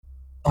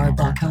are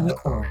Back on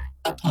Record,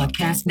 a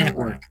podcast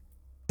network.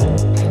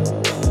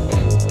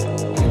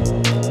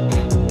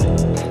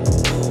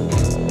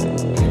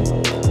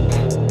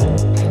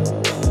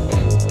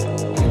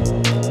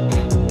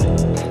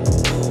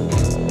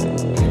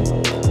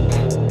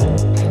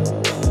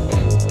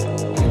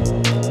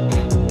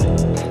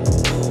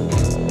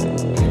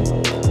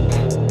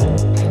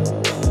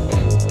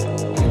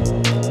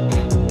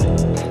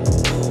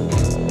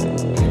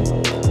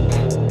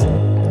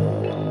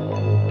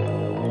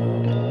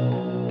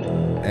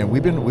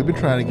 We've been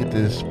trying to get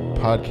this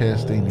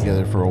podcast thing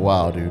together for a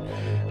while, dude.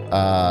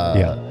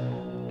 Yeah.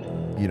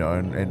 You know,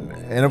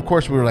 and of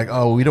course we were like,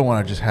 oh, we don't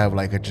want to just have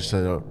like just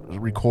a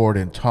record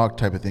and talk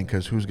type of thing,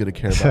 because who's gonna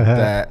care about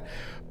that?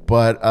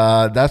 But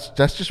that's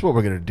just what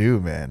we're gonna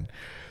do, man.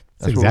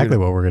 That's exactly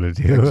what we're gonna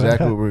do.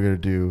 Exactly what we're gonna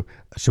do.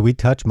 Should we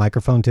touch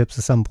microphone tips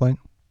at some point?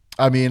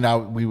 I mean,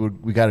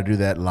 we got to do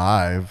that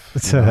live.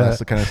 You know, that's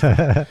the kind of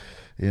stuff.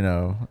 You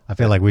know, I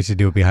feel like we should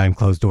do it behind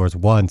closed doors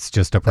once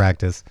just to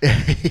practice.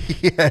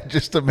 Yeah,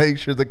 just to make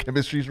sure the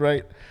chemistry's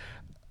right.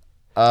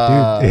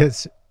 Dude,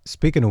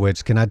 speaking of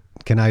which, can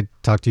I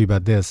talk to you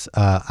about this?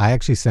 I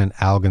actually sent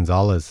Al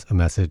Gonzalez a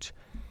message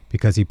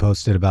because he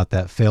posted about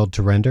that failed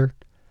to render.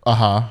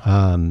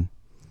 I've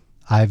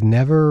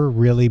never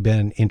really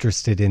been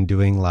interested in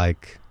doing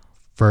like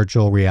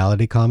virtual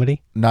reality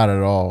comedy. Not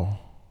at all.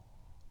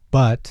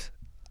 But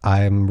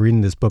I'm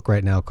reading this book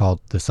right now called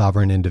The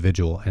Sovereign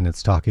Individual, and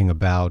it's talking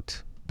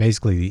about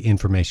basically the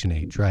information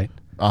age, right?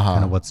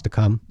 Kind of what's to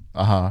come.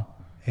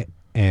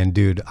 And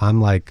dude, I'm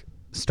like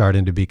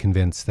starting to be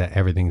convinced that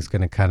everything's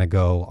going to kind of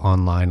go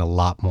online a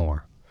lot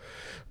more.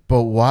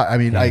 But why? I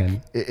mean,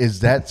 like,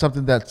 is that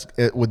something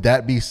would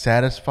that be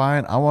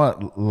satisfying? I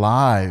want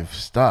live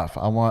stuff.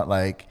 I want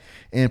like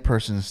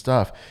in-person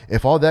stuff.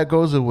 If all that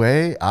goes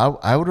away, I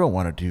don't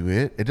want to do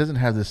it. It doesn't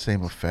have the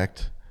same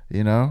effect,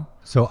 you know?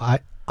 So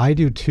I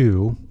do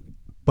too,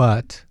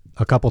 but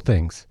a couple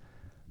things.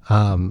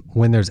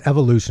 When there's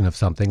evolution of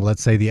something,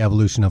 let's say the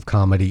evolution of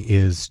comedy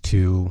is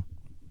to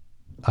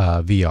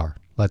VR.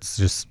 Let's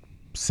just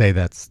say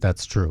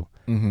that's true.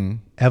 Mm-hmm.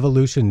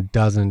 Evolution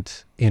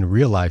in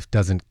real life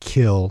doesn't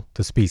kill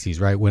the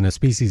species, right? When a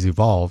species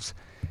evolves,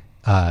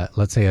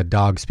 let's say a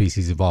dog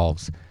species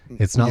evolves,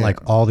 it's not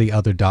like all the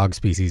other dog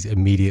species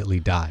immediately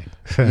die.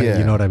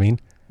 You know what I mean?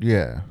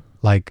 Yeah.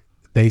 Like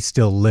they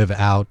still live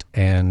out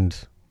and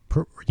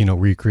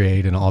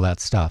recreate and all that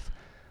stuff.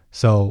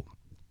 So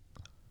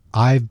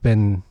I've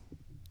been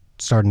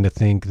starting to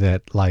think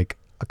that, like,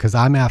 because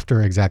I'm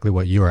after exactly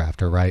what you're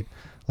after, right?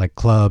 Like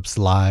clubs,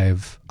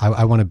 live.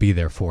 I want to be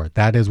there for it.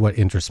 That is what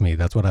interests me.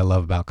 That's what I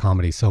love about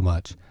comedy so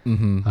much.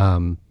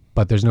 Mm-hmm.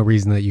 But there's no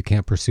reason that you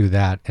can't pursue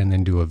that and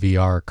then do a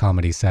VR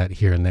comedy set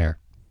here and there.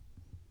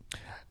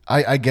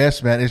 I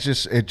guess, man,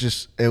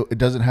 it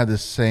doesn't have the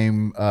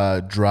same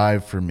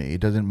drive for me.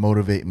 It doesn't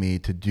motivate me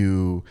to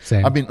do.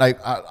 Same. I mean, like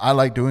I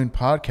like doing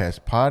podcasts.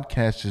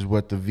 Podcast is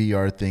what the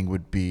VR thing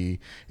would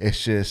be.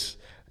 It's just,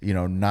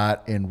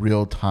 not in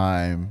real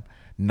time,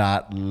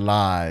 not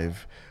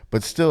live,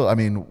 but still. I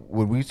mean,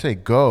 when we say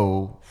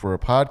go for a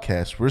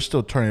podcast, we're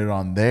still turning it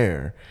on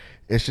there.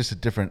 It's just a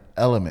different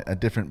element, a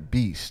different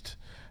beast.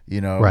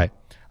 Right.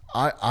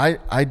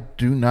 I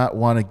do not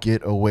want to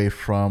get away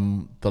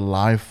from the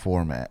live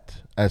format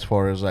as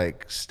far as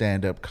like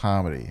stand-up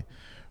comedy,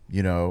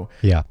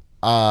 Yeah.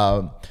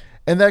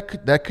 And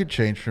that could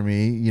change for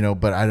me,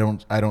 but I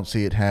don't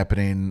see it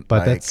happening.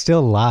 But that's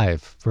still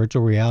live.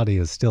 Virtual reality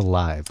is still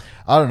live.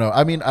 I don't know.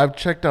 I mean, I've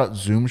checked out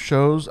Zoom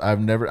shows. I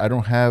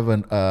don't have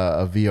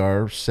a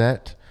VR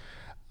set.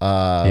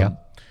 Yeah.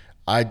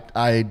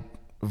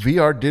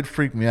 VR did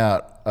freak me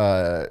out.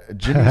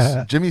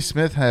 Jimmy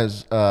Smith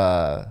has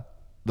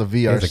the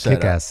VR it's a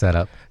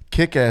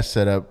kick-ass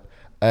setup,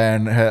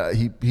 and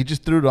he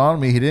just threw it on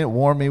me. He didn't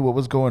warn me what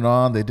was going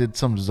on. They did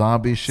some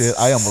zombie shit.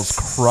 I almost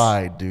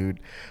cried, dude.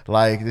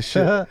 Like this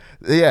shit.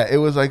 Yeah, it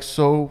was like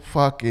so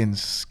fucking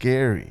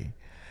scary.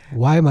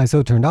 Why am I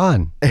so turned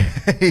on?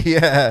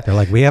 Yeah, they're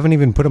like, we haven't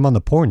even put him on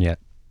the porn yet.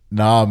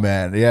 Nah,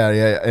 man.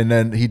 Yeah. And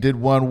then he did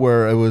one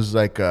where it was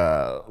like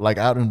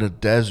out in the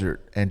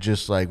desert, and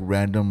just like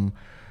random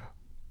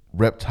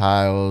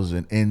reptiles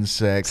and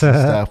insects and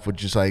stuff would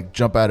just like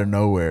jump out of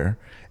nowhere,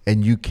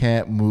 and you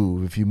can't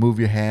move. If you move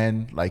your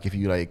hand, like if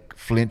you like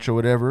flinch or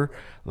whatever,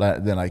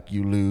 then like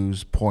you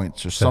lose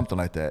points or something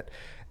like that.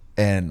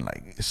 And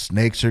like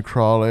snakes are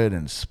crawling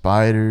and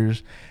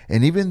spiders.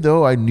 And even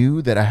though I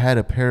knew that I had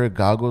a pair of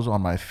goggles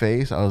on my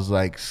face, I was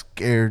like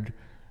scared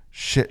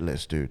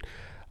shitless, dude.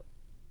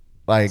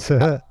 Like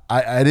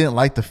I didn't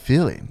like the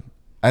feeling.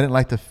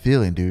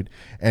 Dude.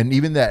 And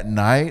even that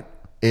night,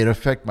 it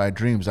affected my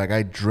dreams. Like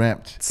I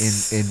dreamt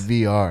in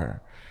VR.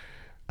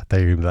 I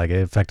thought you were gonna be like,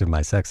 it affected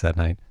my sex that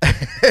night.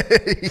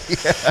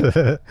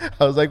 Yeah.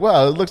 I was like,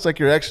 wow, it looks like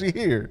you're actually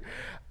here.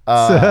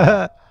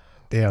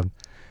 Damn.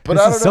 But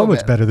this I don't is so know, much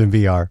man. better than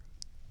VR.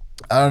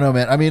 I don't know,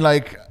 man. I mean,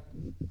 like,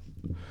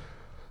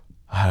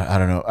 I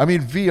don't know. I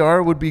mean,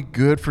 VR would be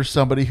good for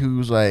somebody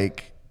who's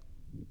like,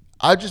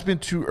 I've just been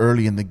too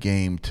early in the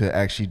game to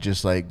actually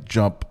just like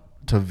jump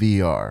to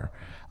VR.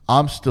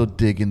 I'm still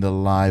digging the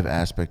live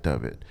aspect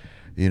of it.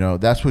 You know,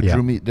 that's what Yeah.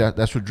 drew me.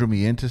 That's what drew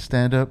me into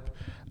stand up.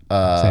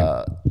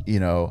 Same. You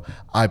know,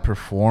 I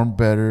perform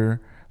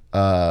better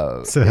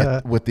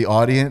with the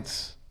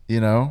audience. You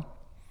know,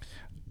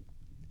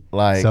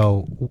 like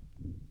So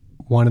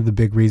one of the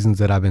big reasons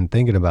that I've been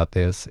thinking about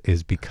this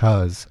is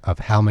because of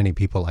how many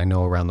people I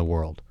know around the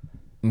world.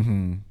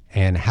 Mm-hmm.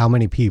 And how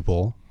many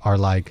people are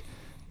like,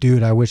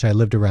 dude, I wish I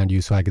lived around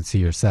you so I could see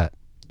your set.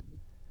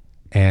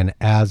 And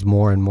as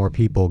more and more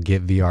people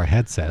get VR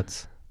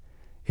headsets,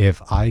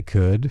 if I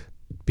could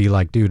be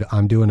like, dude,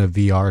 I'm doing a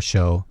VR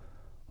show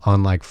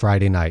on like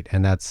Friday night,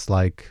 and that's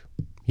like,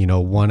 you know,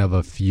 one of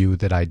a few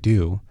that I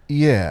do.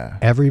 Yeah.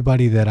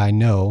 Everybody that I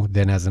know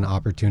then has an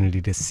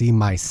opportunity to see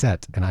my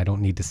set, and I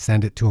don't need to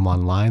send it to them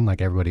online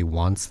like everybody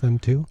wants them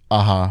to.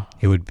 Uh-huh.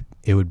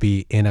 It would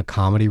be in a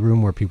comedy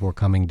room where people are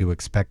coming to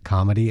expect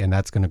comedy, and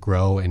that's going to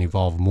grow and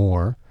evolve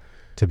more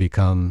to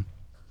become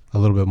a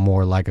little bit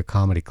more like a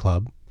comedy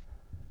club.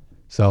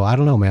 So I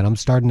don't know, man. I'm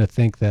starting to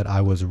think that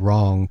I was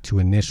wrong to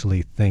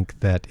initially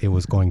think that it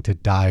was going to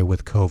die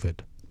with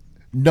COVID.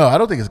 No, I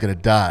don't think it's gonna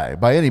die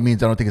by any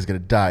means. I don't think it's gonna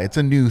die. It's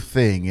a new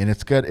thing, and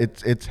it's good.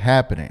 It's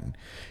happening.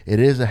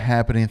 It is a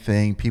happening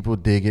thing. People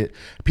dig it.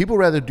 People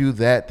rather do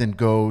that than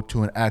go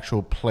to an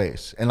actual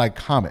place. And like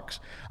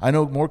comics, I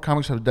know more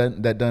comics have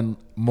done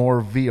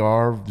more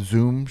VR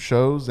Zoom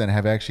shows than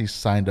have actually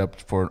signed up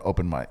for an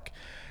open mic.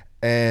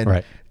 And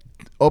Right.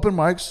 open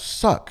mics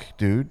suck,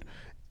 dude.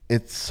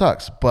 It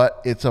sucks, but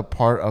it's a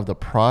part of the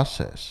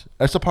process.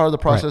 It's a part of the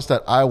process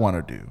that I want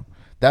to do.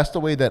 That's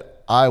the way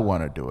that I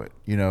want to do it,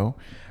 you know?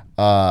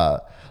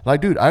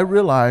 Like, dude, I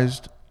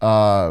realized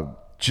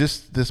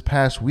just this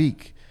past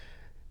week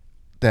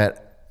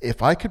that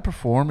if I could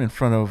perform in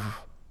front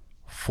of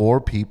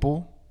 4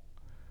 people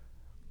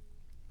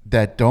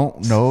that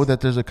don't know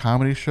that there's a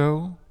comedy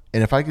show,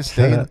 and if I could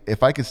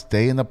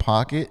stay in the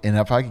pocket, and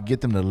if I could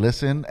get them to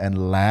listen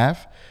and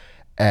laugh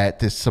at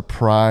this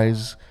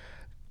surprise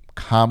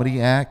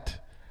comedy act,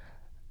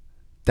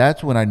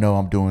 that's when I know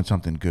I'm doing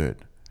something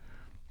good.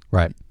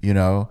 Right. You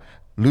know,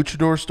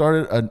 Luchador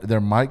started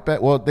their mic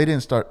back. Well, they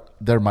didn't start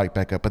their mic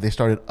back up, but they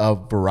started a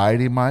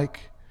variety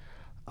mic.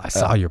 I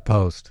saw your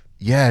post.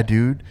 Yeah,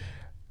 dude.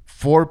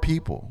 4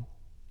 people.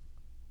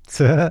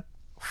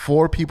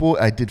 4 people.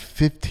 I did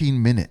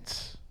 15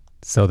 minutes.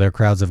 So their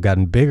crowds have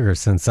gotten bigger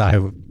since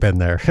I've been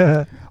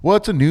there. Well,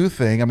 it's a new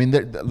thing. I mean,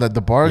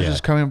 the bar's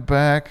just coming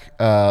back.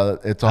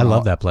 It's. I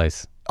love that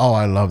place. Oh,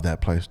 I love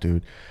that place,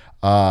 dude.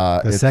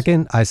 The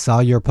second I saw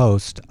your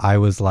post, I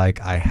was like,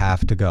 I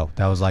have to go.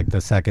 That was like the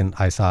second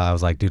I saw, I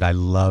was like, dude, I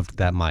loved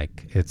that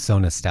mic. It's so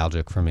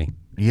nostalgic for me.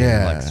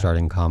 Yeah. Like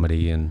starting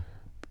comedy and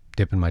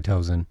dipping my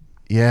toes in.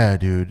 Yeah,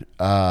 dude.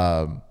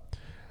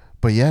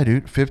 But yeah,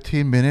 dude,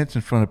 15 minutes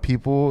in front of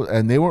people,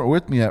 and they weren't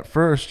with me at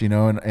first, you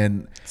know,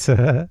 and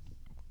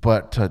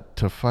but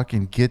to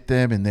fucking get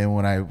them, and then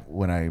when I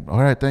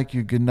all right, thank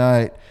you, good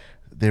night,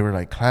 they were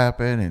like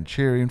clapping and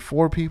cheering.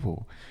 4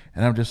 people,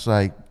 and I'm just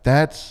like,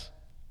 that's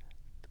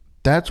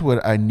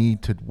what I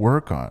need to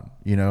work on,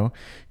 you know,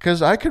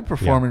 because I could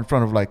perform in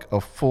front of like a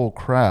full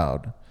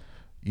crowd,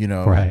 you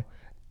know, Right.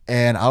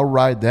 and I'll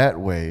ride that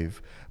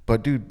wave.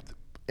 But dude,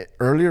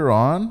 earlier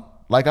on,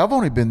 like I've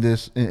only been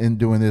in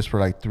doing this for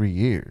like 3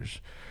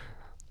 years,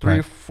 3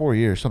 or 4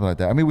 years, something like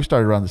that. I mean, we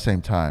started around the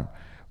same time,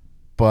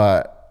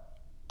 but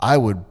I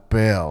would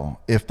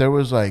bail if there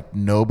was like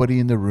nobody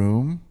in the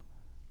room,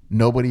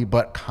 nobody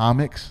but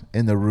comics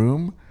in the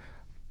room.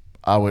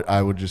 I would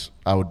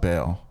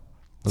bail.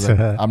 I was like,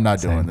 I'm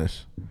not doing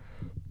this.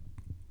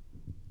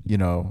 You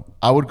know,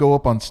 I would go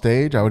up on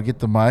stage, I would get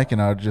the mic,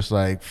 and I would just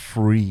like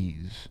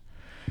freeze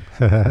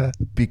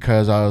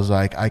because I was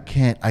like, I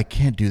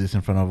can't do this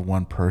in front of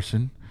one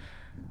person.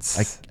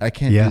 I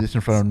can't do this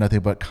in front of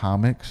nothing but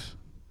comics.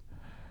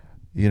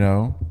 You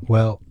know?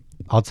 Well,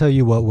 I'll tell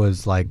you what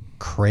was like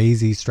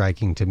crazy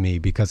striking to me,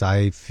 because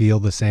I feel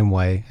the same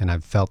way and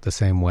I've felt the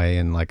same way.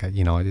 And like,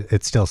 you know,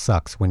 it still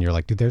sucks when you're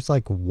like, dude, there's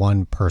like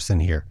one person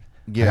here.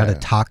 Yeah. I got to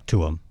talk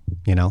to him,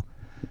 you know?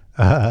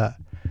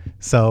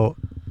 So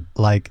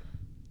like,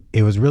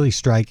 it was really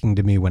striking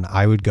to me when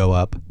I would go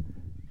up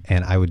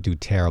and I would do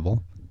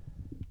terrible,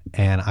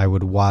 and I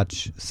would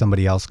watch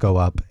somebody else go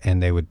up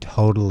and they would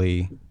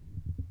totally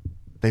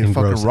engross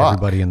fucking rock.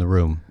 everybody in the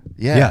room.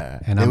 Yeah.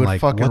 And they I'm would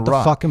like, fucking what the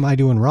rock. fuck am I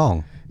doing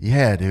wrong?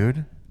 Yeah,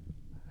 dude.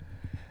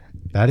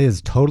 That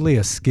is totally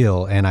a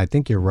skill. And I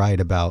think you're right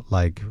about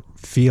like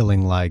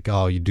feeling like,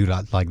 oh, you do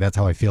not like, that's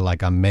how I feel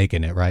like I'm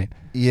making it, right?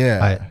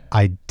 Yeah.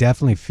 I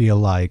definitely feel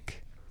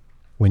like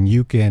when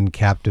you can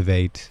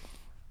captivate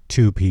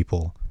 2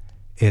 people,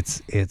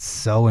 it's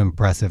so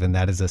impressive. And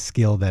that is a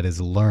skill that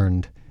is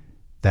learned,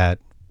 that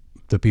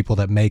the people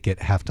that make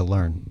it have to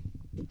learn.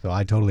 So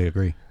I totally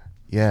agree.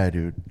 Yeah,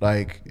 dude.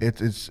 Like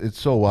it's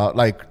so wild.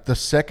 Like the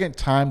second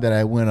time that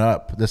I went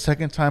up, the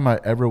second time I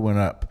ever went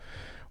up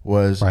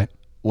was Right.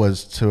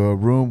 was to a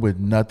room with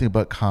nothing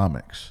but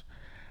comics.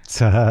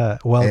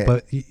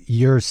 But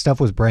your stuff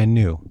was brand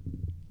new.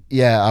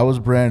 Yeah, I was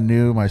brand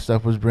new. My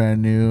stuff was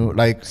brand new.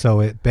 Like, So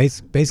it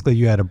basically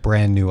you had a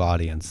brand new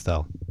audience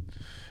though.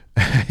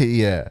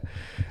 Yeah,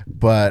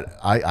 but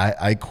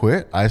I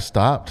quit. I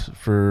stopped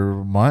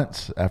for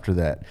months after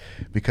that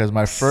because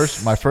my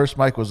first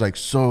mic was like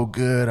so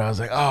good. I was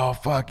like, oh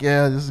fuck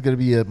yeah, this is gonna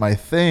be my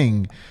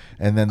thing.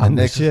 And then I'm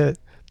the shit.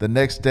 the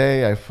next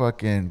day I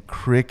fucking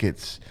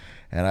crickets,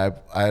 and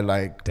I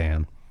like,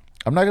 Damn.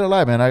 I'm not gonna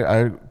lie, man.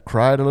 I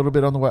cried a little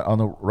bit on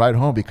the ride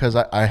home because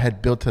I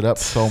had built it up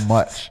so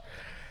much.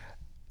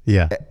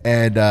 Yeah.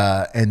 And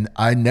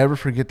I never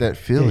forget that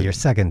Yeah, feeling. your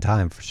second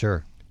time for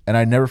sure. And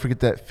I never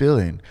forget that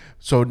feeling.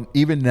 So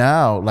even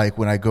now, like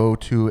when I go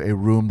to a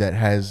room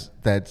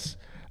that's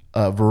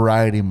a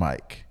variety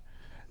mic,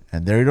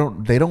 and they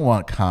don't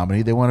want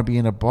comedy, they want to be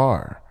in a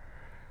bar.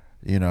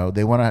 You know,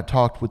 they want to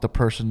talk with the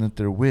person that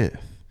they're with.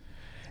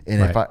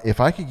 And Right. if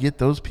I could get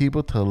those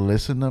people to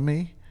listen to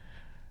me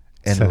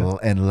and So-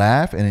 and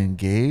laugh and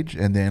engage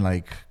and then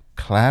like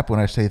clap when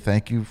I say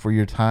thank you for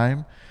your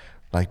time,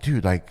 like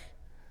dude, like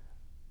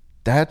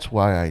that's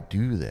why I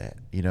do that.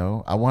 You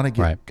know, I want to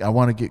get Right. I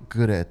want to get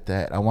good at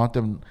that. I want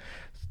them.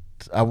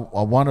 I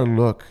want to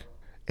look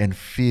and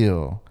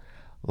feel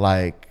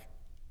like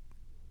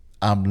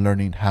I'm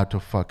learning how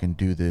to fucking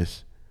do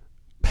this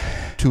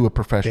to a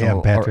professional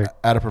or Patrick.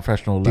 at a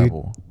professional Dude.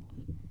 level.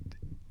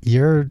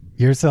 You're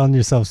selling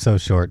yourself so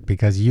short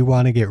because you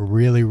want to get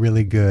really,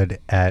 really good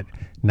at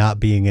not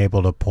being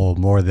able to pull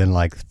more than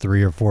like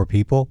 3 or 4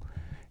 people.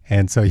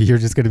 And so you're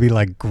just going to be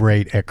like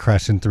great at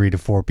crushing 3 to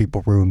 4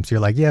 people rooms. You're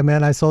like, yeah,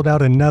 man, I sold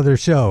out another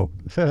show.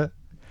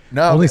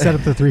 No, Only set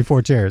up the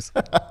 3-4 chairs.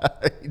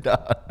 no,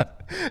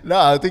 no,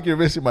 I think you're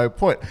missing my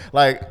point.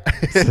 Like,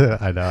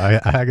 I know.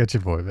 I got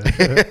your point,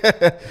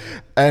 man.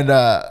 and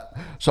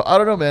so I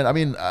don't know, man. I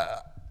mean,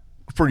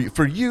 for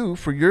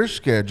your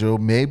schedule,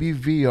 maybe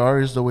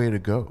VR is the way to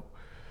go.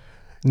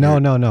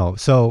 No.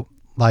 So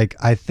like,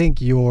 I think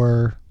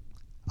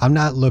I'm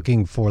not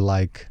looking for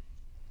like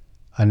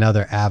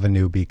another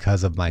avenue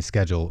because of my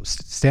schedule.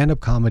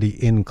 Stand-up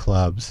comedy in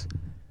clubs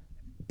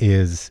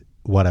is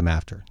what I'm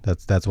after.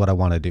 That's what I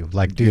want to do.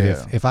 Like, dude,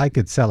 Yeah. if I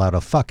could sell out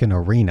a fucking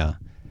arena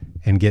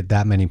and get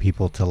that many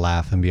people to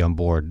laugh and be on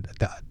board,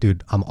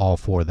 dude, I'm all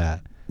for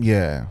that.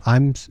 Yeah,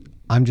 I'm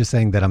just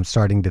saying that I'm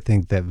starting to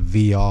think that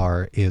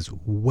VR is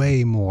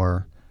way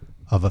more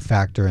of a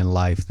factor in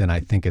life than I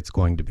think it's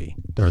going to be,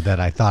 or that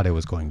I thought it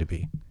was going to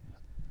be.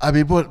 I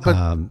mean,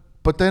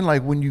 but then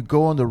like when you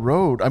go on the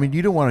road, I mean,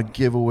 you don't want to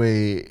give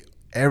away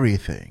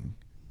everything.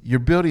 You're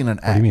building an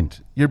act. do you mean?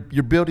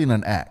 You're building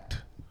an act.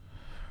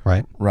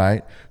 Right?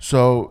 Right.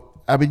 So,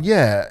 I mean,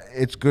 yeah,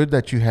 it's good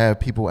that you have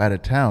people out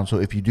of town. So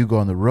if you do go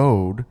on the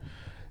road,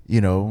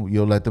 you know,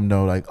 you'll let them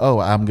know like, oh,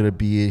 I'm going to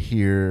be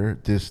here,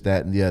 this,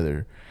 that, and the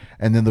other.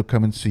 And then they'll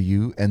come and see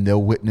you and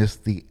they'll witness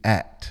the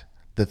act,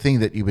 the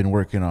thing that you've been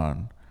working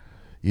on.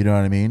 You know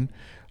what I mean?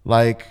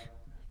 Like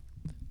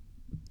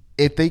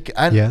if they,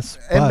 Yes,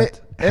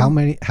 but how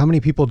many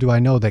people do I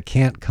know that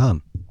can't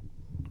come?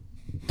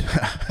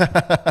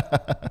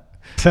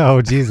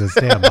 Oh, Jesus,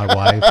 damn, my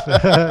wife.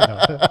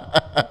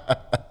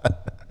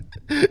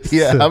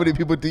 Yeah, how many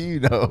people do you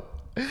know?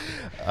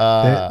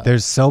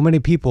 There's so many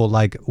people,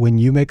 like when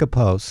you make a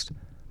post,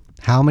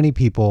 how many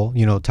people,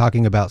 you know,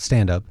 talking about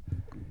stand-up,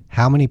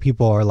 how many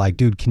people are like,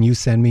 dude, can you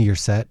send me your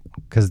set?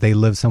 Because they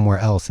live somewhere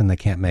else and they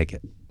can't make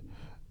it.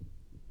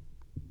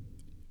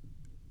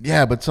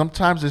 Yeah, but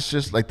sometimes it's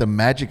just like the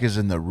magic is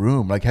in the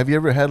room. Like, have you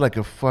ever had like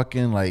a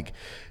fucking like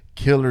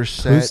killer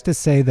set? Who's to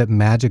say that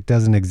magic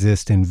doesn't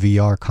exist in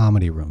VR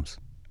comedy rooms?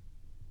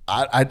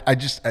 I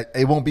just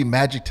it won't be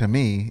magic to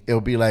me. It'll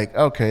be like,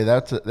 okay,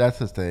 that's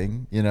a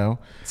thing, you know.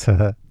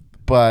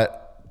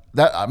 But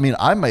that, I mean,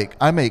 I make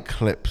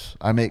clips.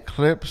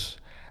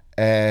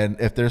 And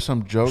if there's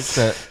some jokes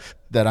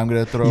that I'm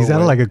gonna throw, You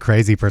sounded away, like a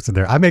crazy person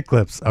there. I make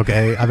clips,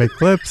 okay? I make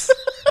clips.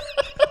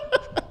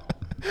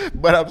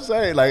 but I'm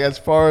saying, like, as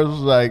far as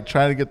like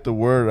trying to get the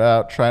word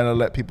out, trying to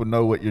let people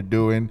know what you're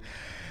doing,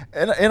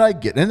 and I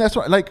get, and that's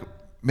why, like,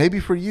 maybe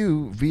for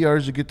you, VR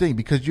is a good thing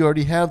because you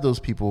already have those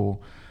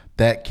people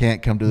that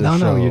can't come to the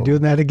show. No, you're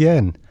doing that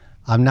again.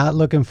 I'm not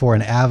looking for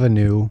an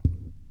avenue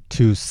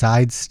to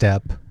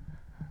sidestep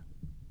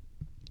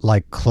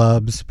like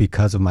clubs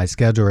because of my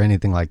schedule or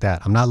anything like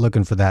that. I'm not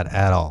looking for that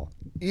at all.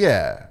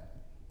 Yeah.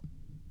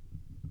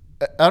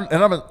 I'm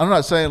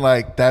not saying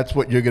like that's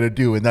what you're gonna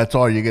do and that's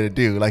all you're gonna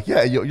do. Like,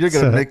 yeah, you're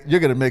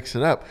gonna mix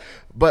it up.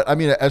 But I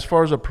mean, as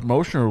far as a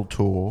promotional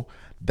tool,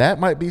 that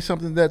might be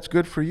something that's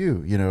good for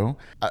you. You know,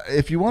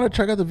 if you want to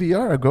check out the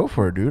VR, go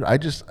for it, dude.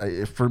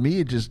 For me,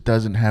 it just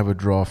doesn't have a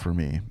draw for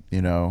me.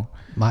 You know,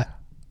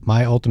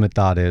 My ultimate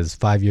thought is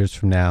 5 years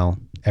from now,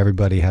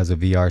 everybody has a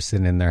VR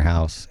sitting in their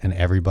house, and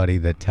everybody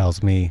that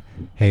tells me,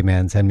 hey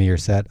man, send me your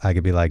set, I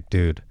could be like,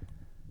 dude,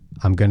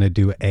 I'm going to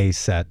do a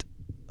set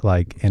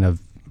like in a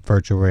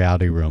virtual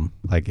reality room.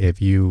 Like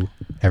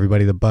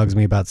everybody that bugs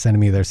me about sending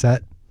me their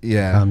set,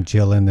 yeah, come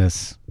chill in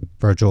this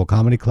virtual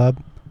comedy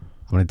club.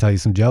 I'm going to tell you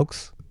some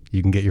jokes.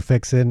 You can get your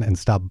fix in and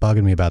stop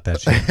bugging me about that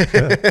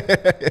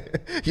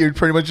shit. You're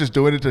pretty much just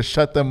doing it to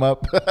shut them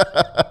up.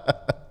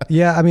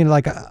 Yeah, I mean,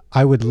 like,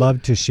 I would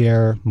love to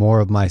share more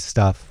of my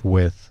stuff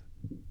with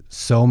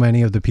so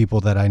many of the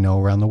people that I know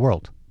around the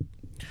world.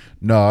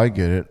 No, I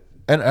get it,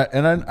 and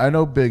I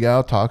know Big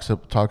Al talks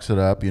it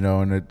up, you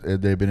know, and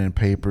they've been in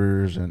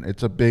papers, and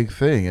it's a big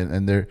thing,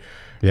 and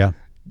Yeah.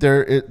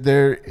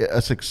 they're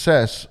a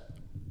success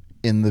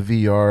in the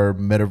VR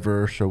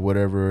metaverse or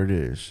whatever it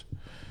is,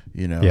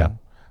 you know. Yeah.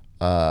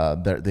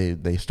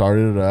 They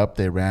started it up,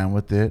 they ran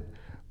with it,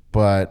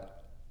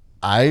 but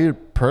I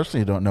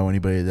personally don't know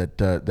anybody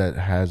that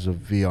has a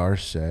VR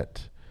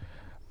set.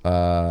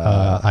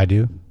 I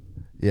do.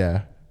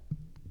 Yeah.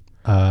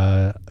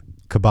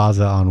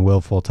 Kabaza on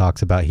Willful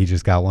talks about he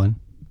just got one.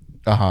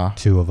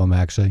 2 of them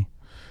actually.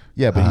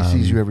 Yeah, but he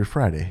sees you every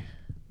Friday.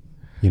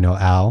 You know,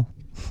 Al.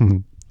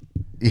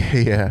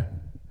 Yeah.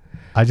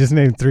 I just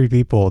named 3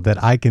 people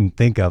that I can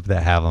think of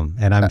that have them,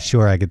 and I'm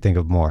sure I could think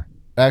of more.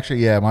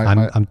 Actually, yeah,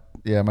 I'm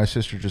my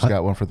sister just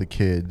got one for the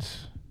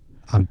kids.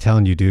 I'm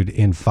telling you, dude,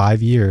 in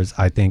 5 years,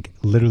 I think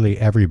literally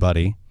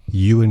everybody,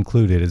 you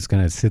included, is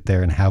going to sit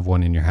there and have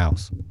one in your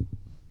house.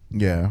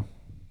 Yeah.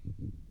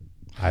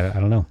 I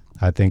don't know.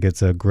 I think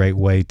it's a great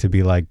way to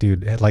be like,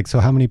 dude, like, so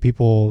how many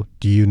people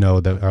do you know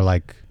that are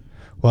like,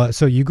 well,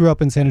 so you grew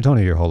up in San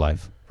Antonio your whole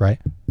life, right?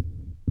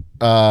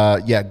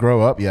 Yeah,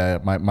 grow up. Yeah,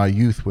 my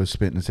youth was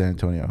spent in San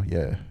Antonio.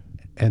 Yeah.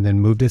 And then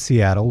moved to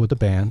Seattle with a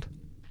band.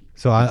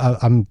 So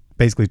I'm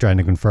basically trying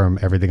to confirm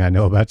everything I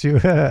know about you.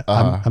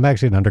 I'm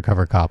actually an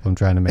undercover cop. I'm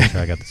trying to make sure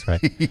I got this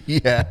right.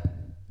 Yeah.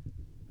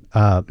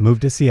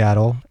 Moved to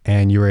Seattle,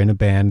 and you were in a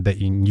band that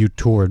you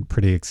toured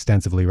pretty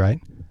extensively,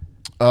 right?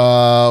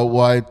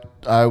 Well,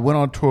 I went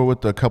on tour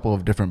with a couple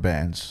of different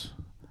bands.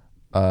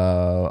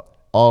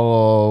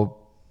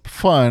 All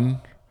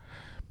fun,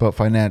 but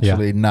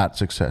financially not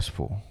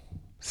successful.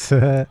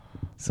 So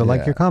like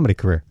Yeah. your comedy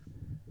career.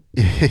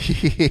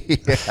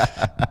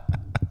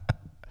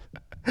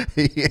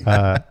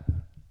 Yeah.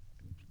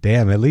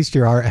 Damn, at least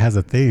your art has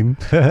a theme.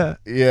 Yeah.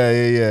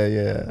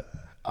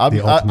 I'm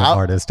The ultimate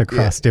artist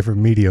across different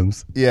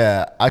mediums.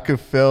 Yeah, I could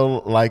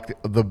feel like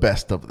the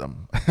best of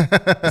them.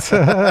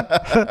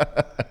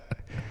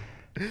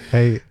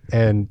 Hey,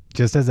 and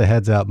just as a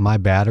heads up, my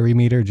battery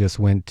meter just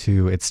went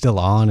to, it's still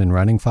on and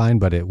running fine,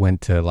 but it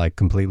went to like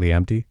completely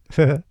empty.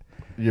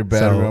 Your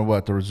battery So- on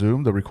what? The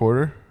Resume, the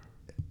recorder?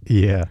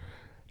 Yeah.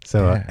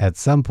 So Yeah. at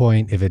some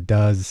point, if it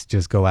does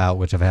just go out,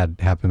 which I've had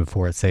happen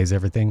before, it saves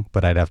everything,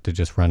 but I'd have to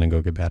just run and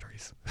go get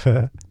batteries.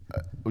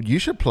 You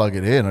should plug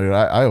it in.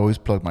 I always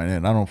plug mine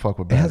in. I don't fuck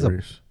with It has a-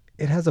 batteries.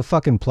 It has a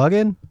fucking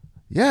plug-in?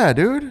 Yeah,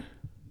 dude.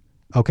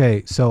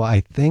 Okay, so I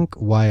think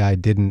why I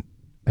didn't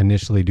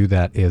initially do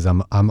that is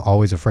I'm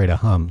always afraid of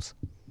hums.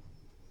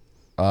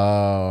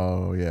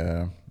 Oh,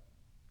 yeah.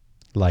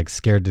 Like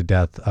scared to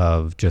death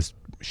of just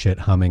shit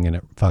humming and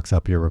it fucks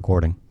up your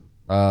recording.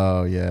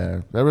 Oh,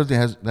 yeah. That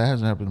hasn't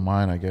happened to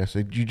mine, I guess.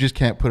 You just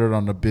can't put it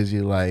on a busy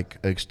like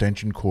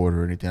extension cord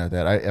or anything like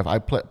that. If I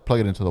plug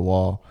it into the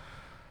wall,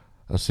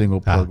 a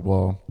single plug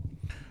wall.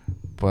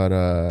 But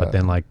But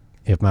then like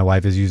if my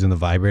wife is using the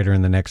vibrator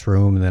in the next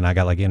room and then I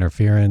got like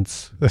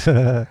interference.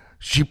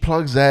 she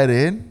plugs that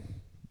in.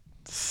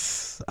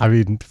 I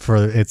mean,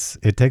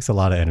 it takes a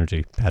lot of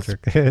energy, Patrick.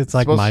 It's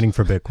like mining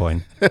for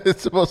Bitcoin.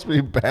 It's supposed to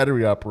be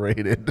battery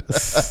operated.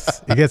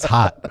 It gets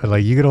hot.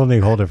 Like you can only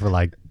hold it for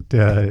like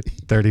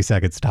 30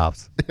 seconds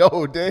tops.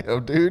 Oh,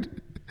 damn,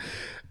 dude.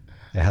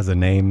 It has a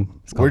name.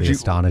 It's called the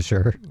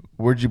Astonisher.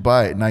 Where'd you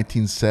buy it?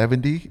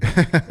 1970?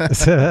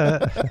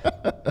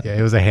 Yeah,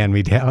 it was a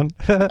hand-me-down.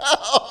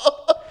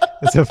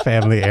 It's a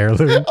family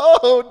heirloom.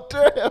 Oh,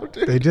 damn,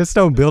 dude. They just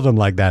don't build them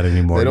like that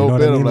anymore. They You know don't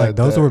what I build mean? them Like like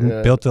those that, were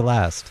yeah. built to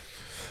last.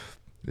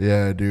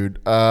 Yeah, dude.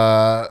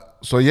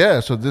 So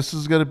this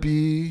is gonna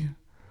be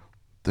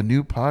the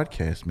new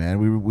podcast, man.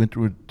 We went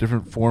through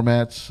different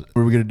formats.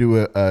 We were gonna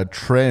do a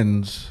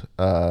trends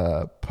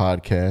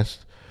podcast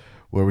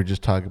where we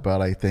just talk about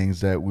like things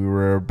that we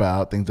were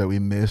about, things that we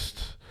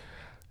missed.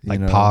 Like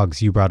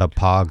Pogs. You brought up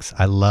Pogs.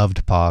 I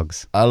loved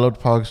Pogs. I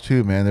loved Pogs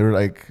too, man. They were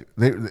like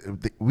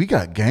we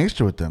got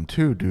gangster with them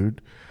too,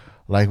 dude.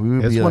 Like we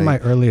would It's be one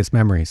like, of my earliest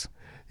memories.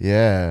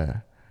 yeah.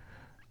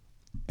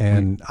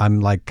 And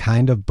I'm like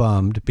kind of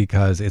bummed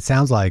because it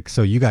sounds like,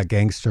 so you got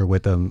gangster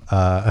with them.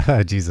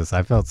 Jesus,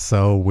 I felt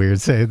so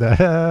weird saying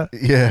that.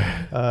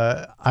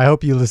 Yeah. I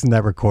hope you listen to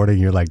that recording.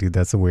 You're like, dude,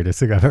 that's the weirdest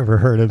thing I've ever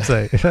heard him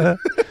say.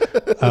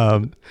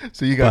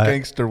 So you got but-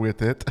 gangster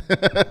with it.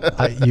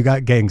 You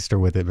got gangster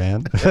with it,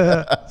 man.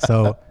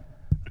 So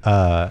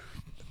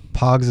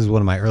Pogs is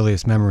one of my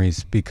earliest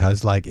memories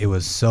because like it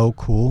was so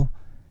cool.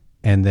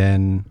 And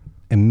then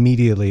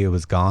immediately it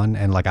was gone.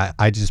 And like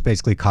I just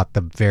basically caught the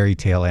very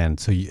tail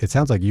end. So it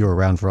sounds like you were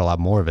around for a lot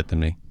more of it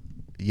than me.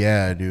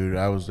 Yeah, dude,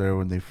 I was there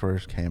when they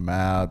first came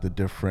out. The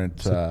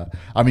different, I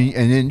mean,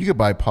 and then you could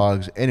buy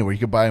Pogs anywhere. You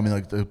could buy them in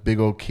like the big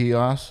old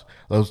kiosks,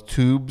 those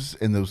tubes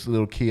in those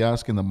little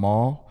kiosks in the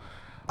mall.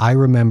 I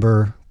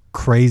remember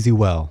crazy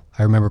well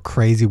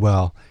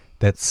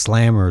that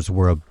slammers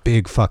were a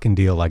big fucking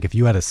deal. Like if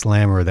you had a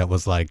slammer that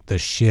was like the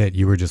shit,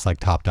 you were just like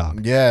top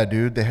dog. Yeah,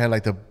 dude, they had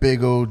like the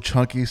big old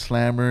chunky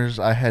slammers.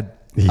 I had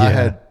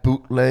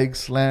bootleg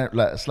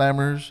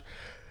slammers,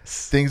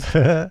 things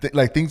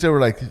like things that were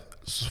like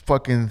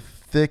fucking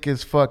thick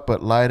as fuck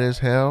but light as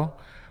hell.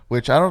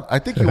 which I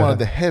think you wanted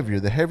the heavier.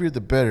 The heavier, the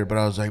better. But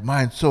I was like,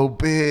 mine's so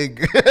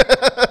big.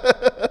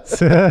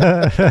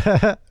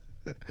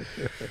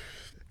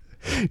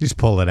 Just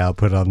pull it out,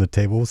 put it on the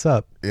table. What's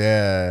up?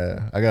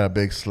 Yeah, I got a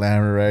big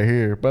slammer right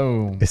here.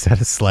 Boom. Is that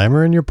a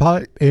slammer in your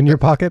pocket,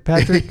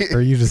 Patrick? Or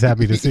are you just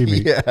happy to see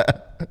me? Yeah.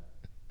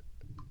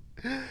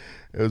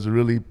 It was a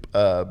really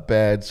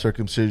bad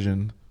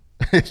circumcision.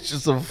 It's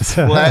just a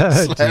flat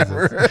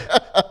slammer.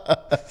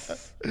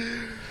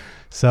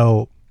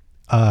 So,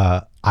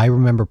 I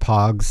remember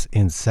Pogs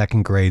in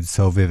second grade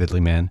so vividly,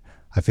 man.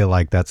 I feel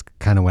like that's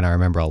kind of when I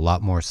remember a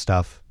lot more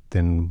stuff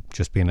than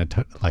just being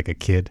like a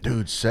kid.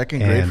 Dude, second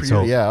grade And for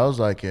so- you? Yeah, I was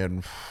like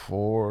in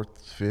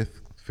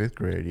fifth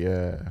grade.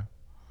 Yeah.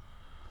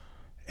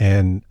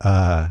 And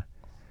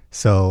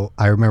so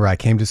I remember I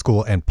came to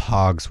school and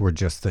Pogs were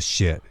just the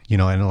shit,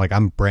 and like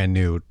I'm brand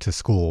new to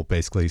school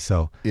basically.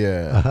 So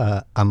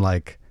Yeah. I'm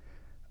like,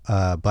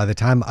 by the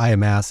time I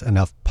amass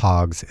enough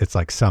Pogs, it's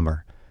like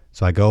summer.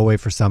 So I go away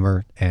for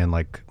summer and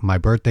like my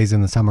birthday's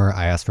in the summer.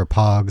 I asked for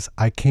Pogs.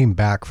 I came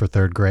back for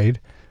third grade.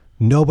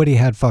 Nobody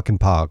had fucking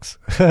Pogs.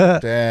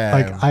 Damn.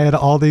 Like I had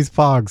all these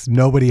Pogs.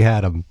 Nobody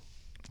had them.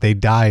 They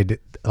died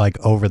like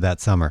over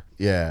that summer.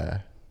 Yeah.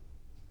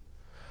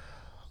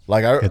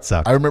 Like It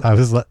sucked. I remember. I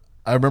was like,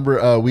 I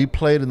remember we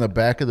played in the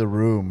back of the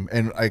room,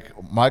 and like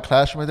my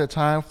classroom at that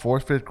time,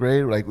 fourth, fifth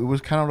grade, like it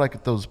was kind of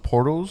like those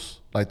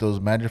portals, like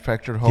those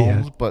manufactured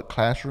homes, but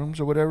classrooms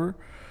or whatever.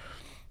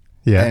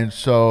 yeah. And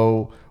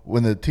so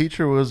when the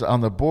teacher was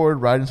on the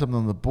board writing something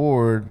on the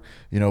board,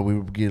 we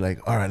would get like,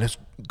 all right, let's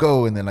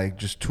go. And then like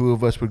just two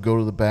of us would go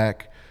to the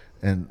back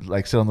and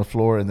like sit on the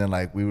floor. And then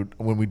like we would,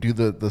 when we do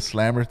the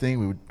slammer thing,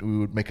 we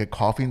would make a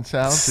coughing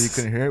sound so you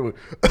couldn't hear it.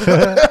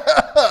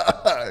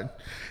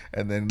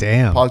 And then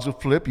Damn. Pogs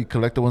would flip. You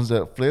collect the ones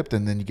that flipped,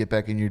 and then you get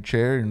back in your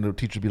chair, and the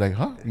teacher would be like,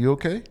 huh, you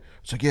okay?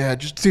 It's like, yeah,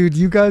 just Dude,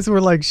 you guys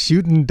were like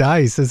shooting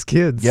dice as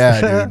kids.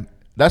 yeah, dude.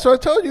 That's what I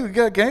told you. We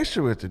got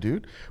gangster with it,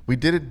 dude. We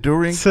did it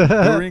during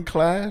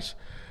class.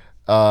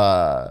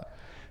 Yeah,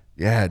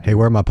 dude. Hey,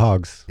 where are my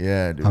Pogs?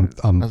 Yeah, dude. I'm-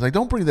 I was like,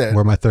 don't bring that.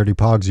 Where are my 30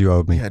 Pogs you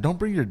owed me? Yeah, don't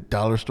bring your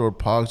dollar store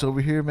Pogs over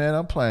here, man.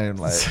 I'm playing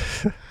like,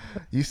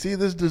 you see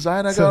this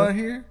design I got on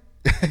here?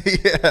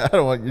 Yeah, I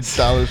don't want your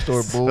dollar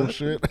store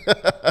bullshit.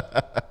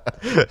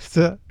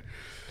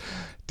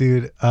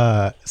 Dude,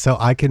 so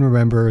I can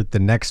remember the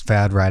next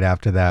fad right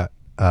after that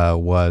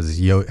was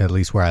at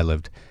least where I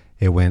lived.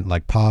 It went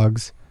like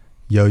Pogs,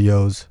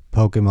 yo-yos,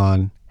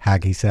 Pokemon,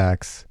 hacky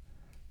sacks.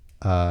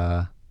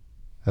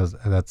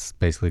 That's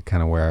basically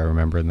kind of where I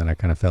remember, and then I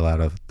kind of fell out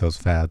of those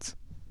fads.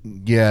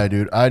 Yeah,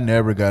 dude. I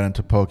never got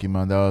into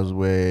Pokemon. That was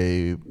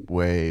way,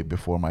 way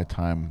before my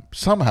time.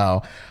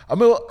 Somehow, I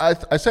mean, I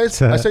say it's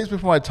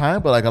before my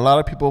time, but like a lot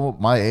of people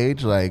my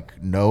age like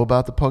know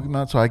about the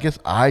Pokemon. So I guess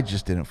I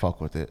just didn't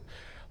fuck with it.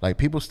 Like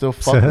people still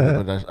fuck with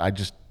it, but I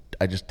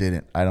just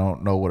didn't. I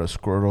don't know what a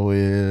Squirtle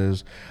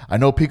is. I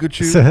know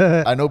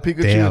Pikachu. I know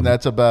Pikachu, Damn. and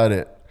that's about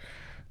it.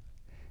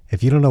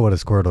 If you don't know what a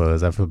Squirtle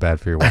is, I feel bad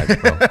for your wife,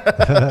 bro.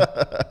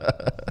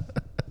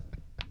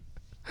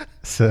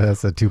 So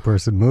that's a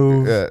two-person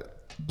move.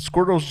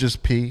 Squirtle's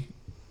just pee,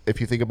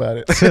 if you think about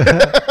it.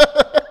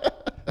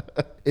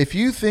 If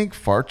you think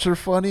farts are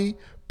funny,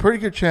 pretty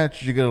good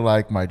chance you're gonna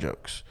like my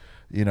jokes.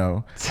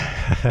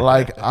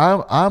 Like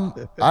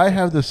I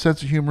have the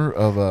sense of humor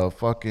of a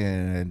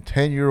fucking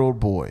 10-year-old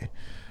boy.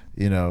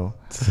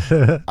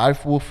 I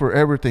will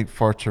forever think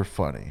farts are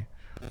funny.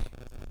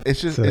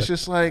 It's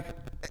just like,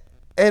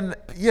 and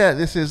yeah,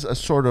 this is a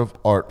sort of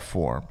art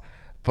form,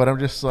 but I'm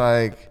just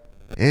like,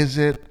 is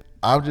it?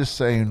 I'm just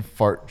saying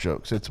fart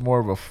jokes. It's more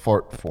of a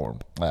fart form.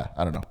 I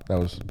don't know. That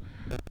was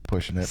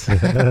pushing it.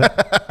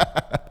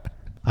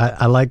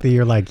 I like that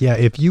you're like, yeah,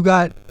 if you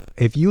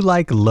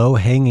like low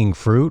hanging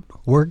fruit,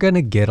 we're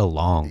gonna get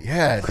along.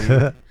 Yeah,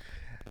 dude.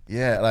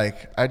 Yeah,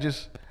 like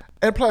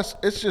and plus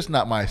it's just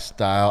not my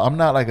style. I'm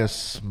not like a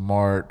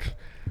smart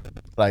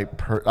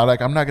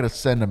I'm not gonna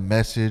send a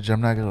message. I'm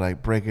not gonna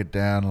like break it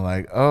down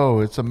like, oh,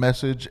 it's a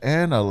message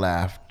and a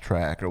laugh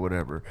track or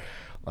whatever.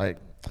 Like,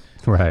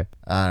 Right.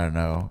 I don't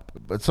know,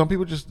 but some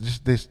people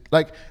just this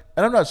like,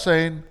 and I'm not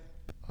saying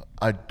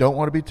I don't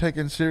want to be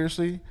taken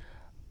seriously.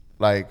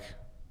 Like,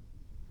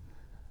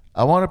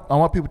 I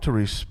want people to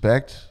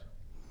respect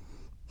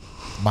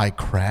my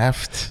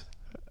craft,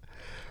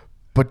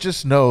 but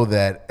just know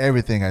that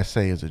everything I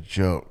say is a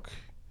joke.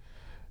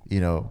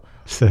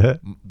 The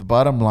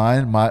bottom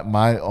line,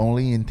 my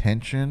only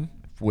intention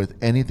with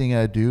anything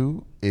I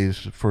do is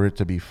for it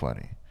to be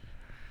funny.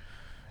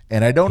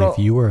 And I don't know If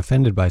you were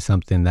offended by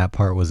something, that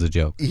part was a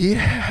joke.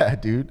 Yeah,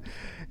 dude.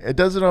 It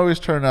doesn't always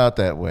turn out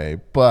that way,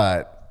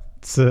 but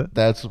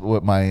that's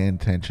what my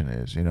intention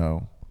is,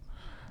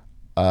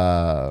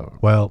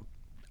 Well,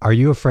 are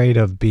you afraid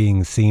of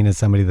being seen as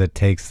somebody that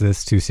takes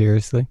this too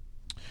seriously?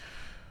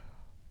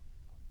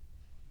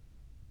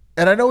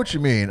 And I know what you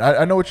mean.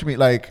 I know what you mean.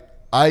 Like,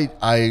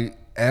 I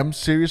am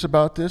serious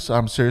about this.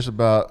 I'm serious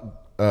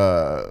about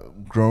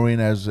growing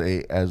as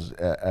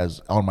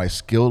on my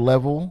skill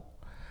level.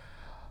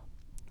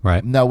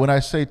 Right. Now, when I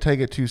say take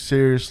it too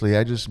seriously,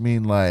 I just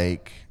mean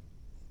like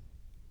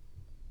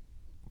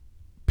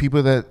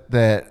people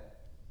that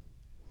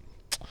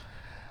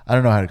I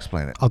don't know how to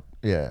explain it. I'll-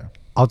 Yeah.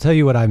 I'll tell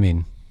you what I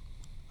mean.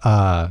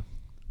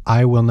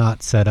 I will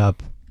not set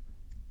up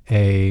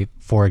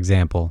for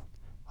example,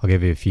 I'll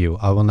give you a few.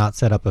 I will not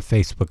set up a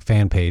Facebook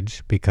fan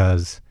page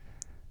because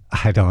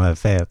I don't have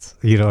fans.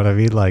 You know what I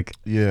mean? Like,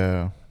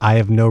 Yeah. I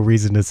have no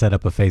reason to set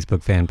up a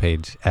Facebook fan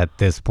page at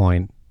this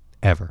point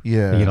ever.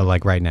 Yeah. You know,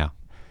 like right now.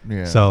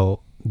 Yeah.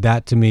 So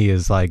that to me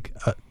is like,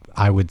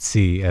 I would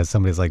see as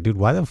somebody's like, dude,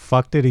 why the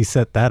fuck did he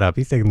set that up?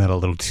 He's taking that a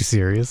little too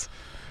serious.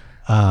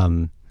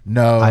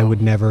 no, I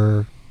would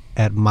never,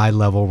 at my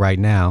level right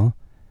now,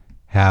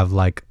 have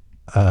like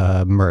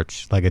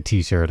merch, like a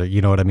t-shirt, or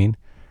you know what I mean?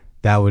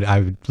 I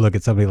would look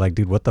at somebody like,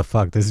 dude, what the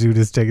fuck? This dude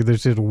is taking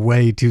this shit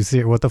way too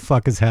serious. What the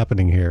fuck is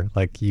happening here?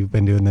 Like, you've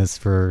been doing this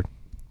for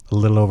a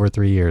little over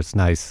 3 years.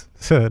 Nice.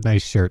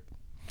 Nice shirt.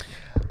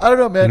 I don't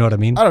know, man. You know what I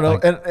mean? I don't know.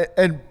 Like-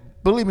 and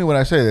believe me when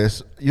I say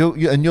this,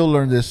 you'll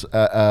learn this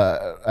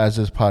as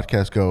this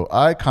podcast go.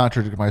 I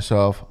contradict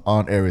myself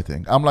on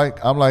everything. I'm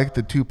like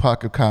the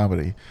Tupac of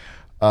comedy.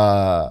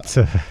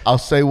 I'll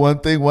say one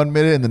thing 1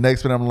 minute, and the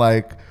next minute I'm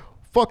like,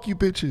 "Fuck you,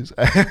 bitches."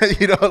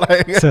 You know,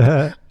 like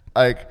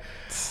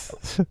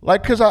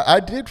because I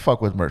did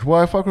fuck with merch. Well,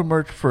 I fuck with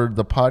merch for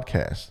the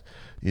podcast.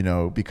 You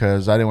know,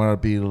 because I didn't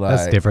want to be like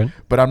That's different.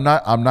 But I'm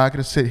not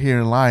gonna sit here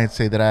and lie and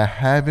say that I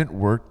haven't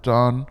worked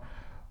on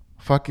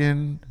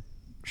fucking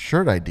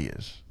shirt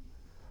ideas.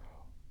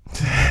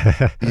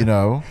 You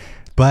know?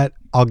 But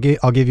I'll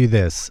give you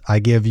this. I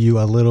give you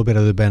a little bit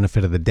of the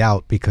benefit of the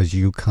doubt because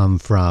you come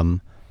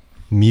from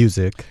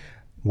music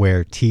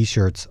where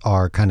t-shirts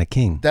are kind of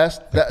king.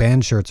 Like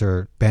band shirts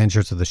are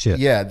the shit.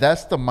 Yeah,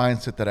 that's the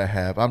mindset that I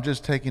have. I'm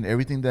just taking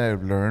everything that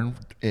I've learned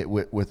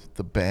with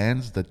the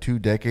bands, the 2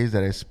 decades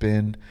that I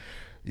spend,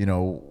 you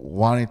know,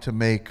 wanting to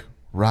make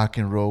rock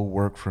and roll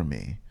work for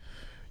me.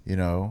 You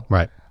know?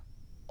 Right.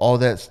 All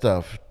that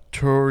stuff,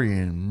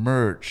 touring,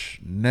 merch,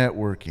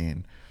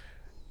 networking.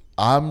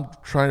 I'm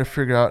trying to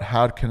figure out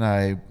how can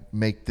I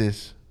make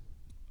this,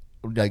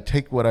 like,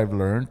 take what I've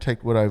learned,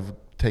 take what I've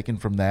taken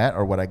from that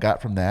or what I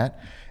got from that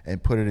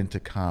and put it into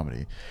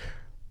comedy.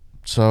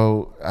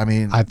 So, I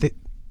mean, I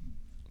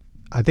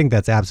think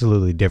that's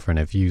absolutely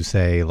different. If you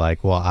say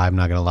like, well, I'm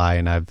not going to lie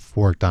and I've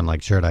worked on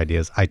like shirt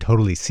ideas, I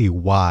totally see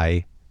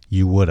why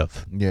you would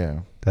have. yeah.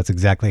 That's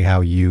exactly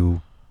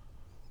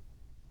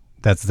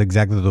that's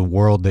exactly the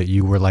world that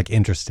you were like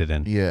interested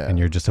in. Yeah. And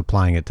you're just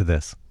applying it to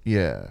this.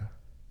 Yeah.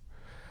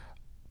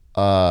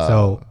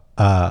 So,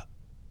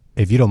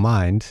 if you don't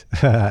mind,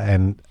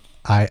 and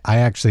I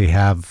actually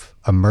have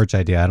a merch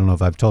idea. I don't know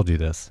if I've told you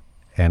this,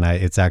 and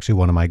it's actually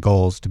one of my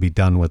goals to be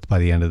done with by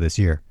the end of this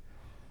year.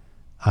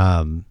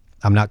 I'm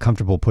not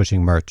comfortable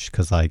pushing merch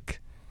because, like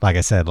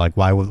I said, like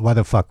why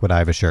the fuck would I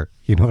have a shirt?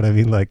 You know what I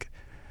mean? Like,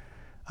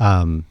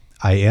 I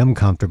am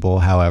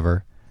comfortable.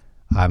 However,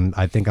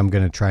 I think I'm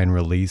gonna try and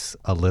release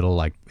a little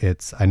like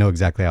I know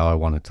exactly how I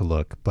want it to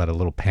look, but a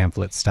little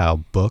pamphlet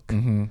style book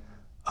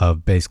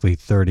of basically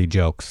 30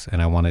 jokes, and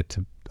I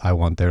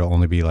want there to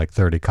only be like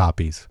 30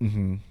 copies.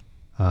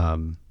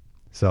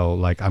 So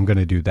like I'm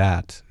gonna do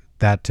that.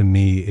 That to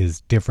me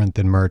is different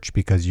than merch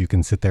because you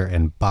can sit there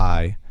and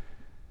buy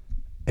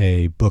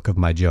a book of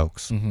my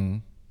jokes,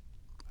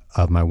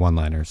 of my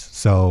one-liners.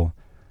 So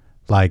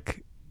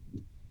like,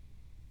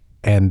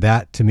 and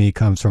that to me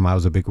comes from I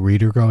was a big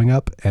reader growing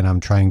up, and I'm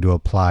trying to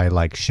apply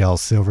like Shel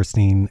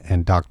Silverstein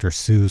and Dr.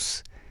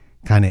 Seuss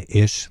kind of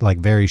ish, like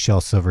very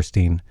Shel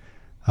Silverstein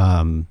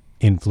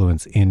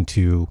influence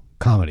into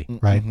comedy,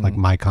 right? Like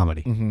my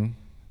comedy,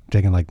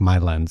 taking like my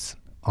lens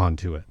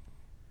onto it.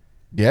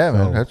 Yeah,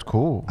 man, So, that's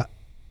cool.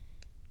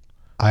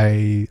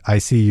 I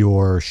see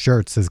your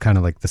shirts as kind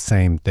of like the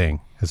same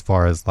thing as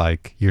far as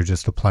like you're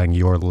just applying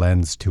your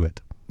lens to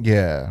it.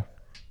 Yeah.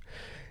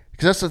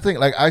 Because that's the thing.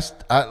 Like I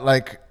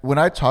like when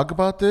I talk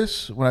about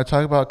this, when I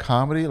talk about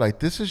comedy, like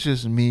this is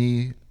just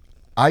me.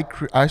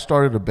 I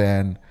started a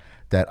band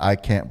that I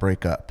can't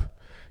break up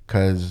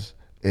because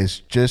it's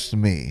just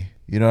me.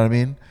 You know what I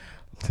mean?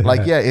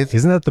 Like, yeah,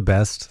 Isn't that the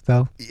best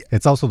though?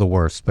 It's also the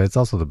worst, but it's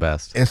also the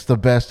best. it's the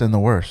best and the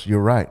worst. You're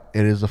right.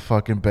 It is the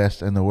fucking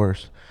best and the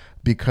worst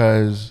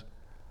because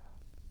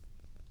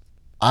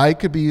I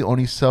could be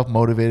only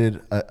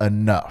self-motivated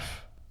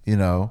enough, you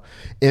know.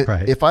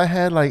 Right. If I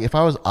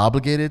was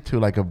obligated to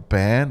like a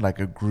band, like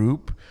a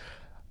group,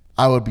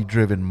 I would be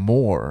driven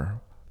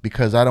more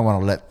because I don't want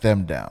to let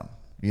them down,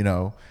 you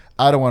know.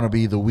 I don't want to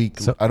be the weak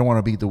I don't want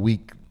to be the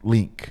weak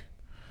link,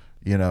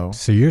 you know.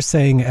 So you're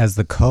saying as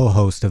the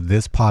co-host of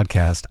this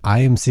podcast, I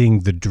am seeing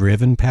the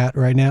driven Pat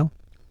right now?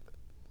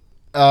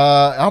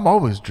 I'm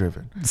always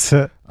driven.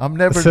 I'm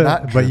never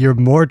not driven. But you're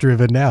more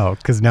driven now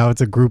because now it's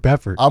a group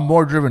effort. I'm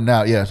more driven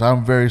now. Yes,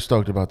 I'm very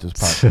stoked about this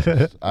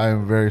podcast. I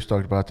am very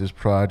stoked about this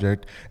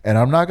project, and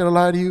I'm not gonna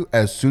lie to you.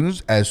 As soon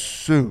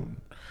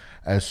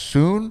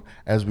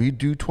as we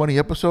do 20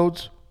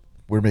 episodes,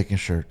 we're making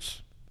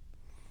shirts.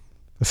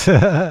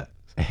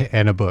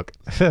 And a book.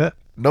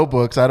 No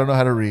books. I don't know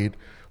how to read,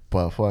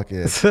 but fuck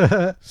it.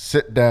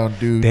 Sit down,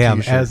 dude.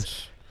 Damn,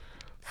 T-shirts.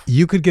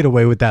 You could get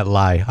away with that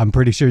lie. I'm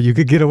pretty sure you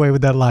could get away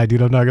with that lie,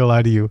 dude. I'm not gonna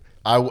lie to you.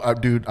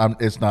 Dude,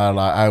 it's not a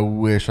lie. I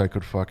wish I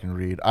could fucking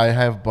read. I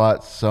have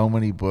bought so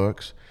many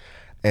books,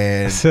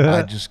 and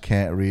I just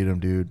can't read them,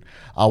 dude.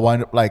 I'll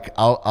wind up like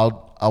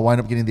I'll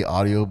wind up getting the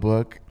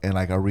audiobook and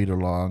like I'll read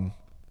along,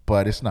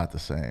 but it's not the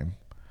same.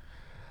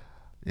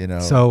 You know.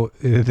 So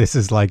this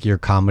is like your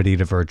comedy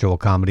to virtual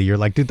comedy. You're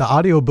like, dude, the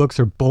audiobooks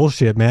are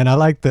bullshit, man. I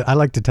like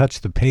to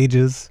touch the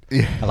pages.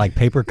 Yeah. I like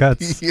paper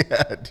cuts.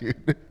 Yeah,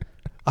 dude.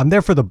 I'm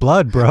there for the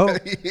blood, bro.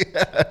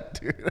 Yeah,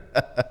 dude.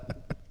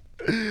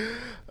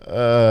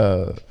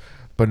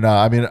 But no,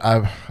 I mean,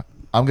 I'm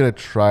gonna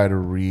try to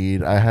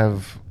read. I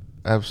have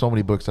so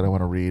many books that I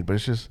want to read, but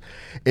it's just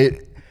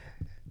and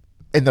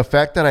the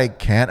fact that I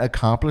can't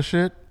accomplish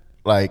it,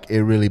 like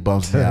it really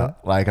bums me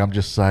out. Like I'm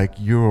just like,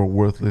 you're a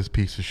worthless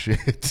piece of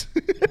shit.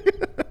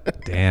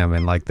 Damn,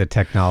 and like the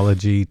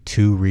technology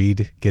to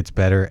read gets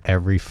better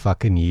every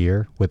fucking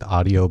year with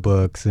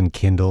audiobooks and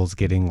Kindles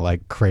getting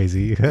like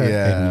crazy.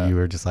 Yeah. And you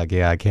were just like,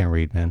 yeah, I can't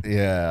read, man.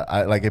 Yeah,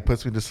 I like it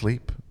puts me to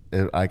sleep.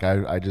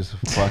 I just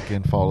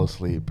fucking fall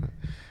asleep.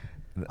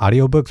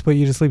 Audiobooks put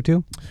you to sleep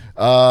too?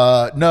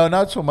 No,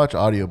 not so much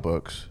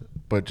audiobooks,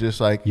 but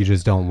just like You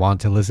just don't want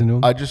to listen to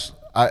them?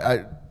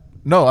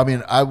 no, I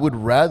mean, I would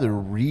rather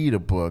read a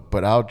book,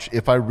 but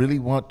if I really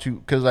want to,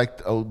 because like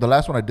the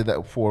last one I did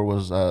that for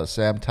was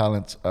Sam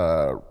Tallent's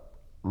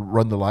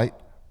Running the Light,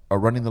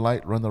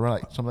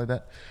 something like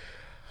that.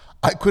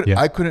 I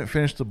couldn't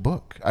finish the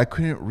book. I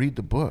couldn't read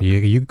the book.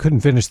 You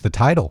couldn't finish the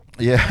title.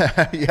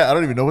 Yeah, yeah. I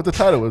don't even know what the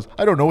title was.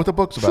 I don't know what the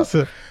book's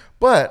about.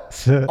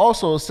 But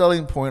also a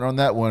selling point on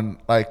that one,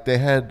 like they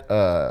had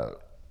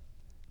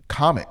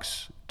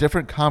comics.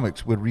 Different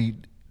comics would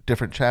read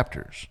different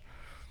chapters.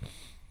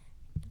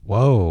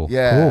 Whoa.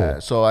 Yeah.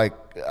 Cool. So I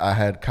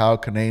had Kyle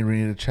Kinane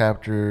reading a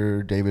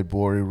chapter, David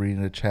Bory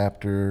reading a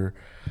chapter.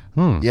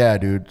 Yeah,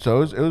 dude.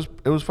 So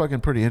it was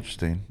fucking pretty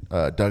interesting.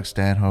 Doug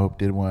Stanhope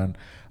did one.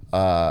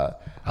 I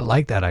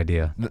like that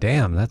idea.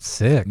 Damn, that's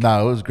sick.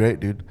 No, it was great,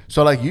 dude.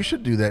 So like you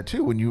should do that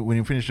too. When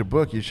you finish a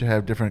book, you should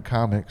have different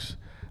comics.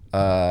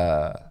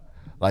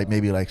 Like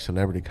maybe like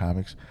celebrity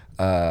comics.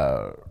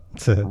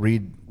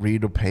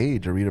 Read a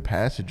page or read a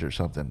passage or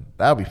something.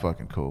 That would be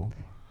fucking cool.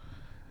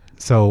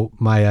 So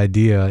my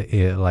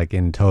idea, like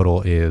in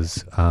total,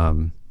 is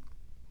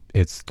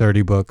it's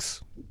 30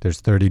 books.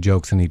 There's 30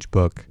 jokes in each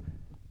book.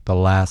 The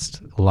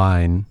last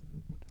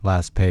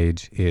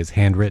page is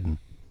handwritten.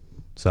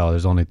 So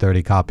there's only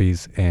 30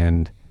 copies,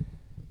 and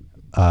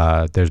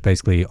there's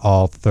basically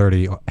all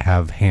 30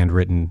 have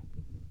handwritten.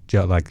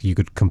 Like you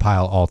could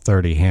compile all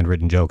 30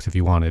 handwritten jokes if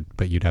you wanted,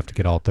 but you'd have to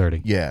get all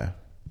 30. Yeah.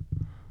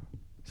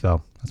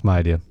 So that's my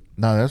idea.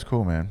 No, that's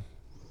cool, man.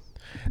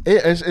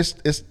 It's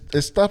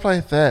stuff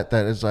like that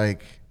is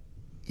like,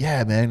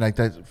 yeah, man, like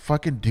that.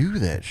 Fucking do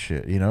that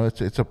shit. You know,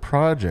 it's a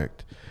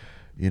project.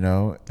 You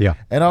know. Yeah.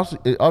 And also,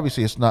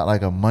 obviously, it's not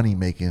like a money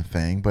making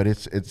thing, but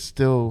it's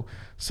still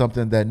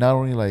something that not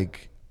only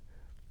like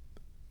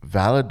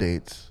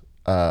validates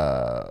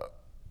the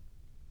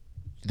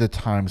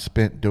time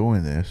spent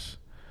doing this.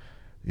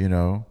 You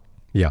know.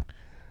 Yeah.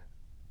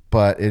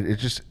 But it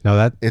just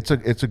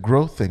it's a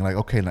growth thing. Like,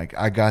 okay, like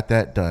I got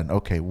that done.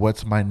 Okay,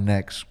 what's my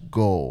next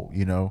goal?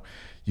 You know,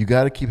 you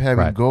got to keep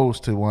having goals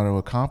to want to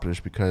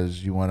accomplish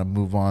because you want to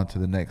move on to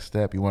the next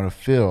step. You want to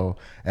feel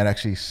and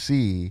actually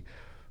see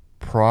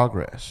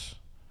progress.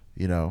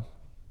 You know.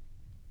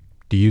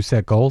 Do you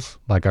set goals?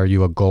 Like, are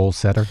you a goal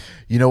setter?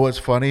 You know what's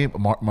funny?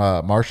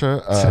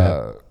 Marsha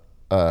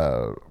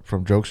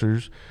from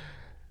Jokesters,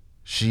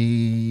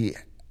 she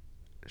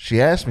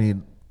asked me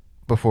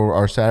before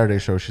our Saturday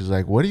show, she's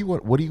like, what do you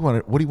want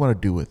to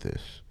do with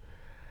this?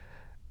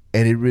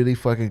 And it really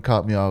fucking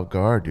caught me off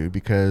guard, dude,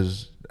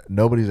 because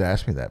nobody's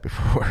asked me that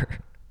before.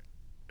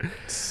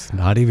 It's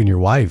not even your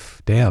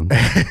wife. Damn.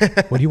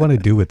 What do you want to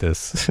do with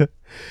this?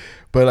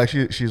 But like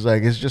she's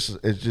like, it's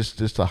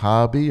just a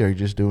hobby, or are you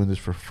just doing this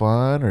for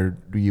fun, or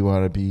do you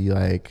want to be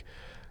like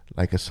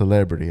a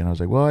celebrity? And I was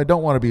like, well, I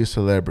don't want to be a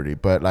celebrity,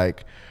 but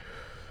like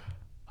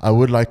I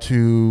would like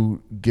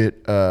to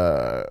get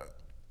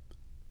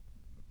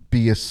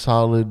be a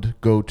solid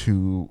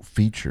go-to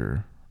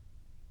feature,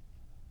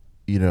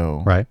 you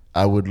know. Right.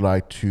 I would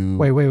like to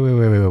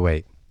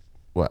Wait.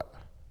 What?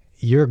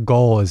 Your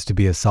goal is to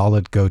be a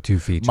solid go-to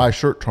feature. My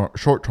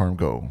short-term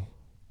goal.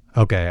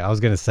 Okay, I was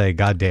gonna say,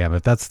 goddamn,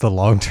 if that's the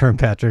long-term,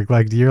 Patrick,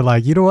 like you're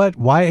like, you know what?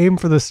 Why aim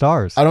for the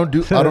stars? I don't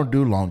do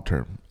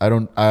long-term.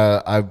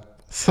 I've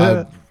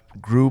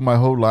grew my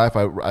whole life.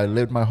 I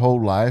lived my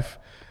whole life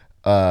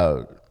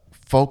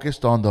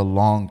focused on the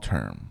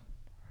long-term.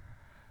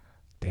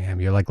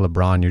 Damn, you're like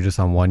LeBron. You're just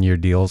on 1-year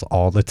deals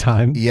all the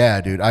time. Yeah,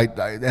 dude. I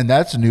and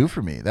that's new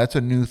for me. That's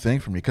a new thing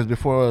for me. Because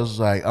before I was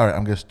like, all right,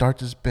 I'm gonna start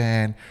this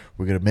band.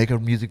 We're gonna make a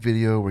music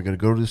video. We're gonna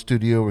go to the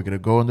studio. We're gonna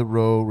go on the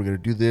road. We're gonna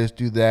do this,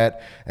 do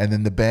that, and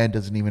then the band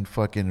doesn't even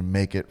fucking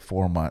make it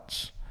 4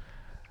 months.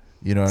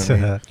 You know what I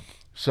mean?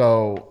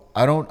 So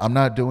I'm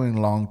not doing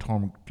long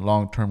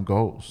term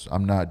goals.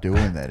 I'm not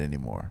doing that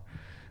anymore.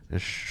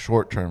 It's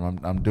short term.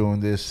 I'm doing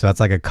this. So that's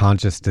like a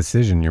conscious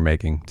decision you're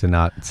making to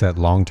not set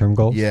long-term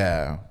goals.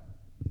 Yeah,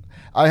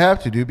 I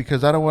have to do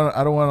because I don't want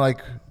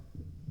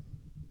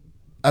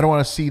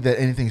to see that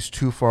anything's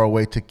too far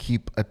away to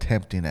keep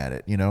attempting at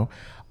it. You know,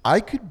 I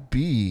could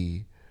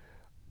be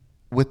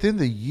within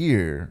the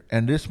year,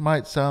 and this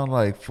might sound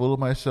like full of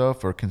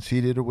myself or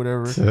conceited or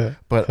whatever,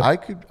 but I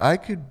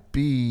could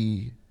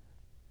be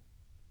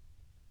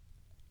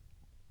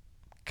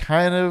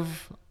kind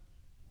of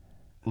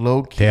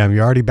low key. Damn,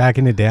 you're already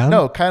backing it down?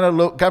 No, kind of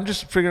low. I'm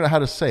just figuring out how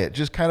to say it.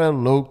 Just kind of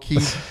low key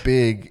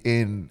big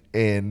in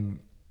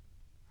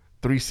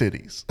 3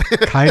 cities.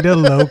 Kind of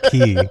low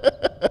key.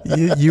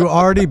 You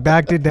already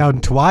backed it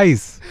down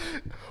twice.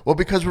 Well,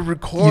 because we're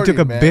recording. You took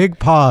a big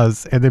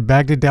pause and then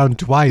backed it down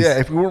twice. Yeah,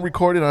 if we weren't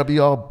recording, I'd be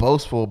all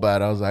boastful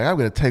about it. I was like, I'm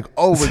going to take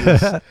over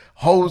this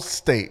whole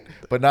state.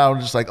 But now I'm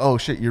just like, oh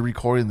shit, you're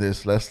recording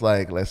this. Let's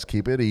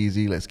keep it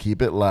easy. Let's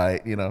keep it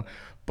light, you know.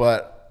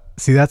 But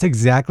see, that's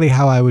exactly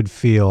how I would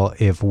feel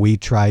if we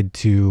tried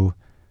to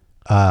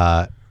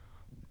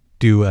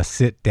do a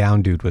sit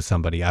down dude with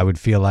somebody. I would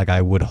feel like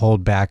I would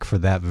hold back for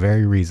that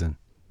very reason.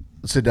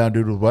 Sit down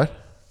dude with what?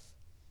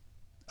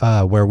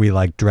 Where we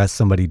like dress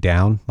somebody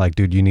down. Like,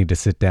 dude, you need to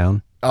sit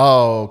down.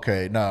 Oh,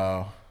 okay.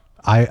 No.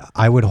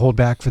 I would hold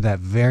back for that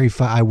very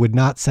I would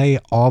not say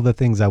all the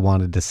things I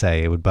wanted to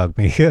say. It would bug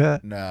me.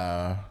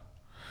 No.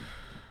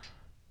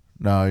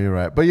 No, you're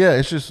right. But yeah,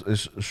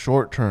 it's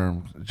short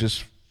term,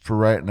 just for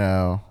right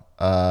now.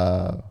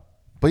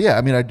 But yeah,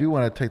 I mean, I do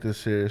want to take this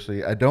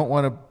seriously. I don't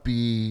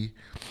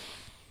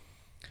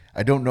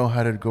know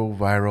how to go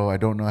viral. I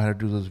don't know how to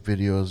do those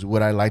videos.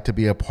 Would I like to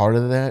be a part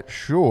of that?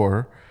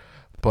 Sure.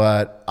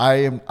 But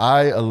I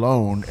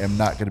alone am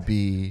not going to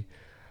be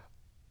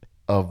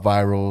a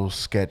viral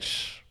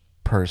sketch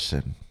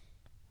person.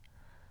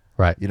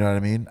 Right. You know what I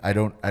mean? I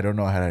don't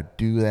know how to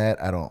do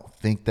that. I don't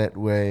think that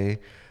way.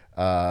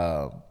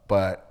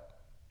 But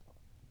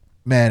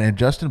man, and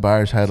Justin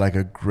Byers had like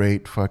a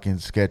great fucking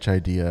sketch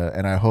idea,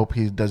 and I hope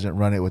he doesn't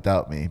run it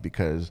without me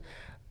because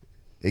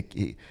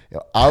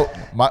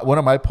one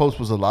of my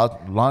posts was a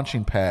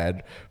launching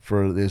pad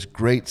for this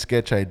great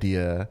sketch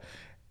idea.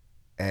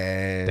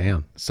 And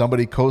damn,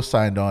 somebody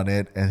co-signed on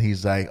it, and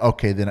he's like,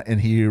 okay, then, and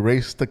he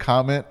erased the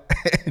comment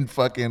and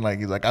fucking like,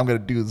 he's like, I'm going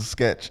to do the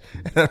sketch.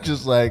 And I'm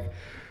just like,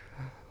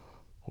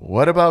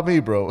 what about me,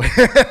 bro?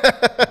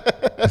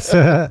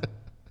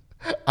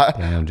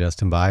 Damn,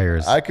 Justin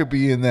Byers. I could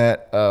be in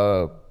that,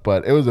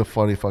 but it was a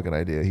funny fucking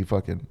idea.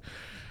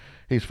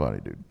 He's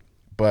funny, dude.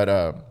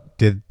 But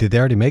did they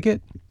already make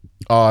it?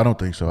 Oh, I don't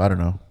think so. I don't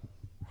know.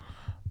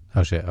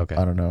 Oh shit. Okay.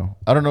 I don't know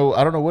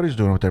what he's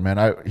doing with that, man.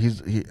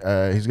 He's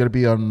gonna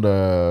be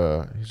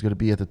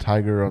at the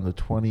Tiger on the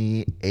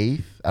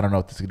 28th. I don't know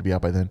if this is gonna be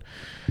out by then.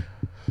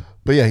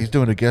 But yeah, he's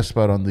doing a guest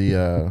spot on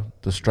the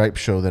Stripe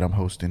show that I'm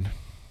hosting.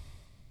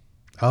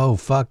 Oh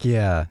fuck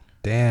yeah.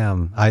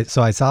 Damn. I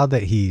saw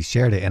that he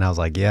shared it and I was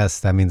like,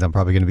 yes, that means I'm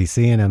probably gonna be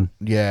seeing him.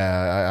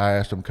 Yeah, I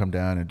asked him to come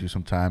down and do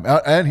some time.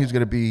 And he's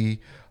gonna be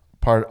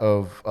part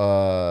of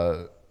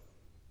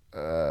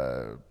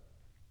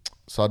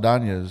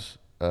Saldana's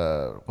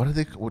what are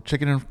they?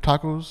 Chicken and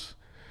tacos.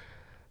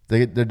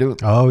 They're doing.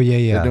 Oh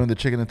yeah. They're doing the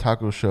chicken and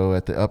taco show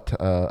at the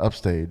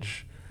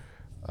upstage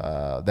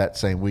that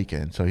same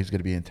weekend. So he's going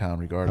to be in town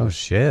regardless. Oh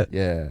shit.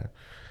 Yeah.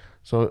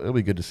 So it'll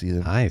be good to see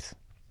them. Nice.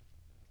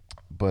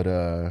 But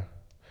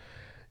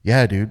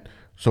yeah, dude.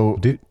 So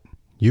dude,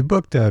 you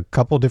booked a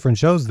couple different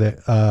shows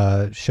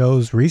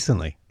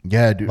recently.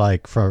 Yeah, dude.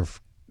 Like for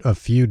a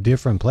few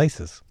different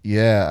places.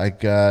 Yeah, I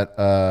got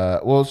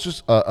well, it's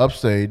just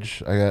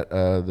upstage. I got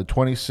the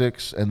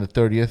 26th and the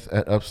 30th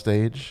at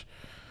upstage,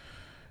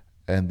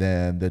 and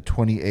then the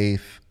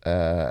 28th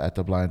at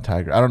the Blind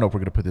Tiger. I don't know if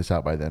we're gonna put this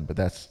out by then, but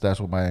that's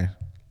what my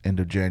end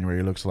of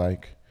January looks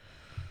like.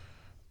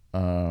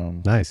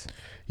 Nice.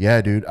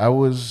 Yeah, dude. I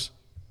was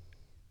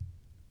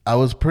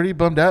pretty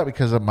bummed out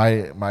because of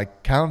my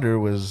calendar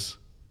was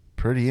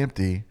pretty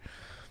empty.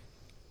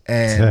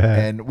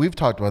 And we've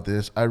talked about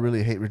this. I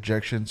really hate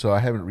rejection, so I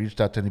haven't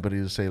reached out to anybody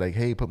to say like,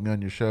 "Hey, put me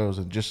on your shows."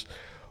 And just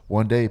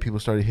one day, people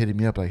started hitting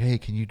me up like, "Hey,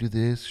 can you do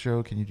this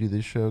show? Can you do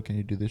this show? Can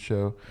you do this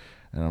show?"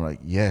 And I'm like,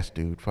 "Yes,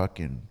 dude.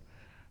 Fucking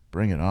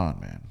bring it on,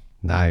 man."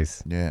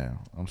 Nice. Yeah,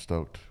 I'm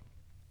stoked.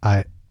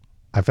 I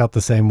felt the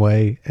same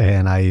way,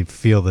 and I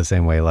feel the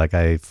same way. Like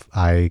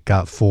I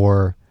got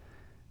 4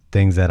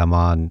 things that I'm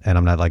on, and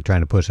I'm not like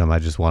trying to push them. I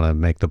just want to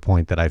make the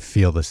point that I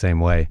feel the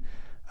same way.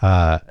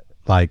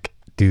 Like.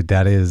 Dude,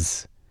 that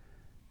is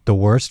the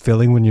worst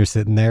feeling when you're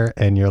sitting there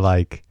and you're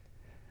like,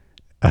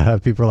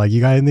 people are like, you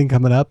got anything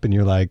coming up? And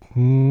you're like,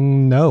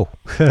 no.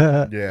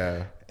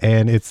 Yeah.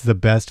 And it's the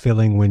best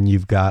feeling when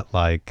you've got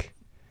like,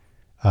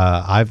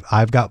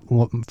 I've got,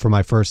 for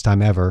my first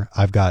time ever,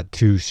 I've got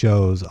 2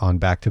 shows on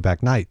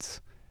back-to-back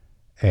nights.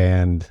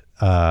 And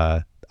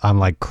I'm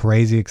like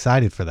crazy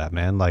excited for that,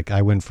 man. Like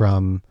I went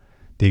from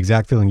the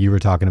exact feeling you were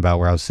talking about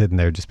where I was sitting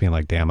there just being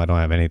like, damn, I don't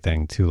have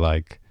anything, to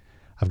like,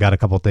 I've got a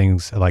couple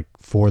things, like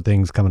 4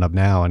 things coming up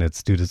now, and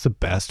it's the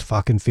best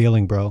fucking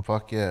feeling, bro.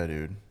 Fuck yeah,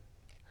 dude.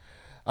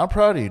 I'm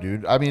proud of you,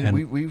 dude. I mean,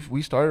 And-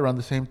 we started around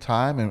the same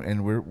time,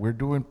 and we're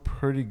doing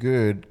pretty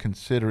good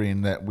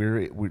considering that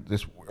we're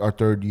this our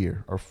third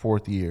year, our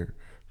fourth year,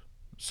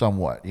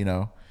 somewhat. You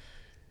know,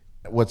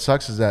 what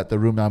sucks is that the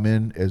room I'm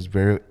in is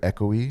very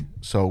echoey,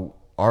 so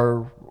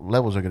our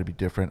levels are going to be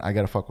different. I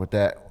got to fuck with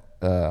that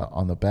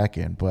on the back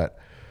end, but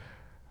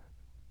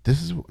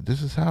this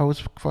is how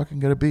it's fucking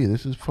going to be.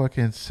 This is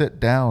fucking sit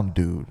down,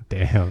 dude.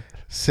 Damn.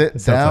 Sit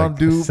Sounds down, like,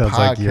 dude. sounds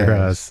Podcast. like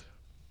you're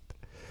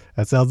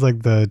that sounds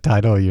like the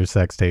title of your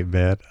sex tape,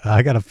 man.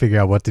 I got to figure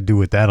out what to do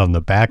with that on the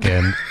back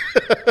end.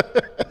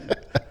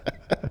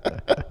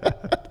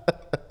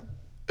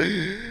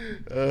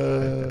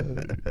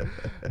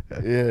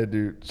 Yeah,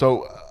 dude.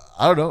 So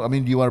I don't know. I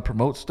mean, do you want to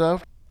promote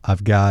stuff?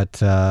 I've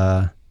got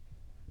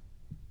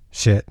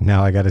shit.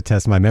 Now I got to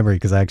test my memory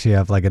because I actually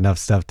have like enough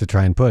stuff to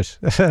try and push.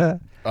 All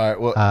right.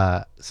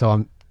 Well,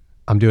 So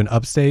I'm doing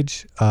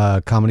Upstage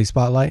Comedy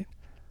Spotlight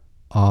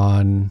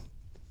on,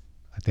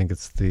 I think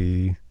it's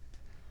the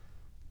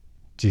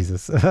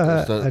Jesus.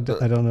 I don't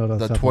know what I'm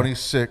the talking about.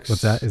 26th.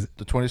 What's that? Is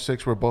the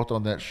 26th? We're both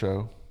on that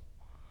show.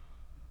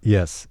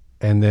 Yes.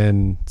 And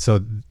then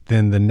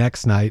the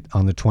next night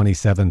on the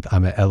 27th,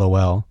 I'm at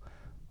LOL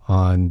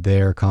on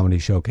their comedy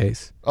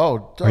showcase.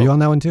 Oh, Are you on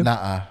that one too?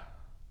 Nah.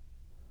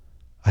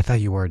 I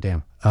thought you were.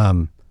 Damn.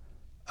 I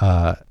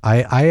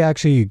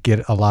actually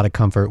get a lot of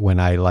comfort when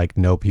I like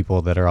know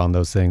people that are on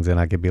those things, and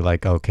I could be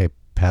like, okay,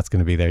 Pat's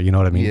gonna be there. You know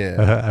what I mean?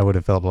 Yeah. I would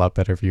have felt a lot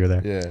better if you were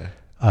there.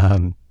 Yeah.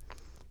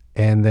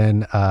 And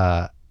then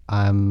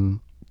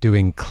I'm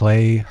doing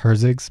Clay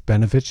Herzig's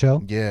benefit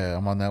show. Yeah,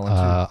 I'm on that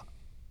one too.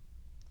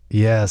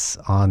 Yes,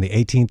 on the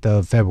 18th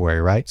of February,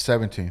 right?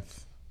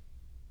 17th.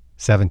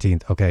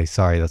 17th. Okay,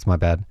 sorry, that's my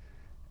bad.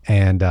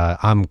 And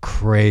I'm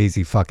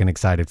crazy fucking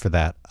excited for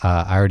that.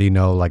 I already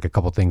know like a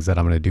couple things that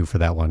I'm going to do for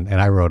that one. And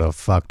I wrote a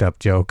fucked up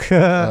joke.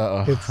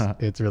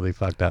 It's really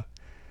fucked up.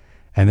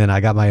 And then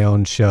I got my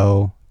own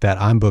show that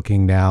I'm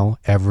booking now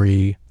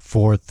every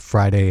fourth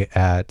Friday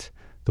at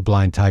the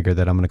Blind Tiger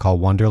that I'm going to call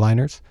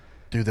Wonderliners.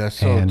 Dude, that's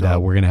so And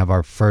dope. we're going to have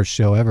our first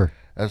show ever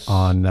That's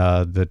on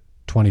the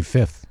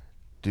 25th.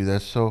 Dude,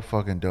 that's so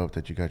fucking dope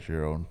that you got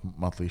your own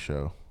monthly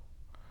show.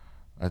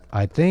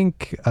 I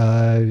think,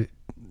 I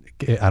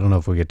don't know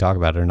if we could talk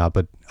about it or not,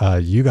 but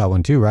you got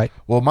one too, right?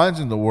 Well, mine's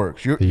in the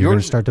works. You're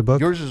gonna start the book?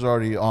 Yours is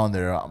already on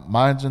there.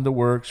 Mine's in the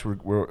works.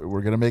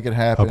 We're gonna make it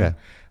happen. Okay.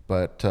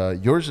 But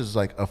yours is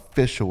like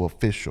official.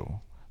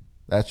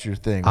 That's your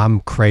thing.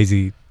 I'm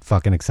crazy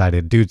fucking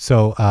excited, dude.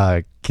 So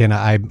can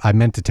I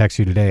meant to text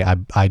you today.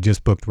 I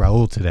just booked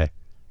Raul today.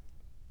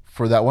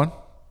 For that one?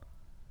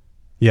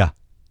 Yeah.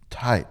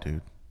 Tight,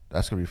 dude.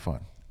 That's gonna be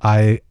fun.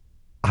 I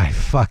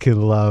fucking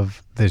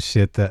love the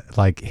shit that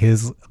like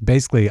his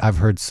basically I've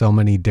heard so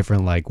many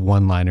different like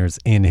one-liners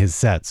in his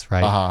sets,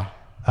 right?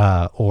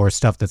 Or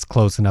stuff that's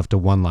close enough to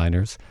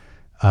one-liners.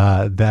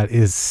 That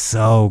is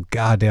so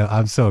goddamn.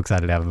 I'm so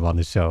excited to have him on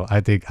the show. I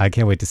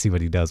can't wait to see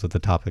what he does with the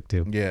topic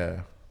too.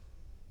 Yeah.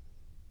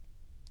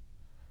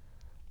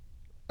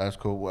 That's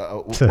cool.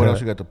 What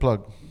else you got to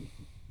plug?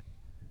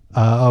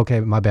 Okay,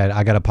 my bad.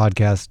 I got a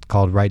podcast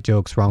called Right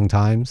Jokes, Wrong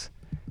Times.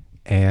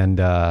 And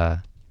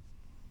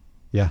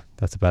yeah,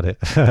 that's about it.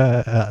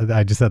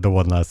 I just had the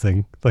one last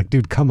thing. Like,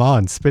 dude, come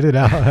on, spit it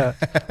out.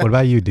 What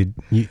about you? Did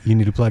you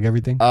need to plug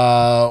everything?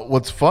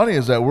 What's funny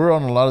is that we're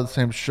on a lot of the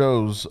same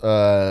shows.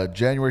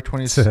 January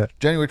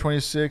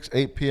 26th,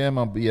 8 p.m.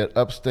 I'll be at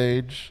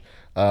Upstage.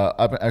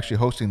 I'm actually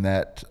hosting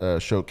that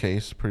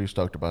showcase. Pretty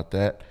stoked about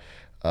that.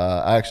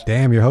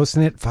 Damn, you're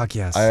hosting it? Fuck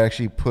yes. I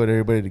actually put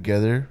everybody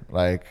together.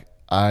 Like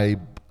I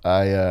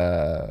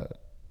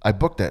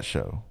booked that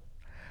show.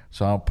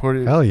 So I'm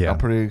pretty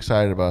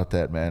excited about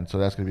that, man. So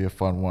that's gonna be a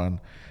fun one.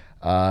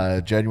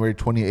 January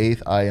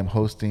 28th, I am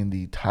hosting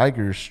the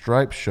Tiger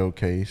Stripe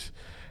Showcase.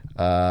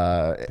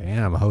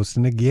 Damn,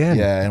 hosting again.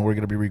 Yeah, and we're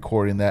gonna be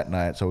recording that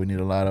night. So we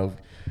need a lot of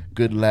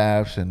good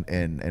laughs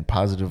and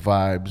positive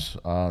vibes.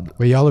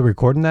 Wait, y'all are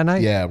recording that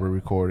night? Yeah, we're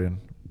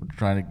recording. We're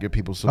trying to get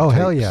people some. Oh, tapes.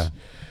 hell yeah.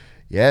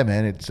 Yeah,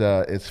 man,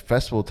 it's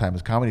festival time.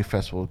 It's comedy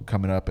festival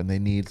coming up, and they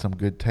need some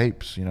good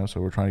tapes, you know. So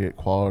we're trying to get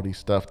quality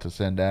stuff to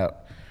send out.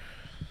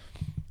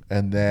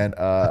 And then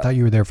I thought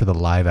you were there for the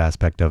live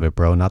aspect of it,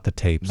 bro, not the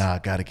tapes. Nah,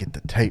 gotta get the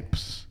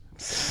tapes.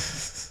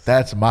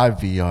 That's my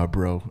VR,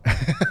 bro.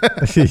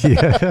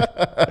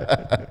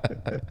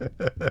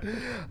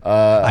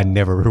 I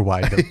never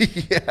rewind them.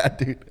 Yeah,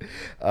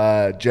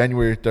 dude.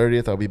 January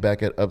 30th, I'll be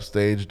back at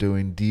Upstage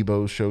doing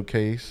Debo's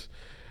Showcase.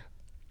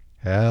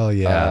 Hell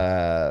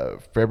yeah.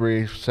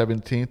 February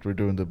 17th, we're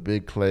doing the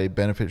Big Clay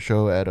benefit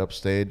show at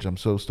Upstage. I'm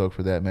so stoked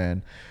for that,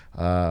 man.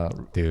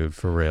 Dude,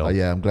 for real.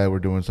 Yeah, I'm glad we're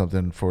doing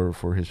something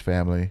for his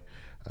family.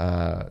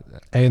 Hey,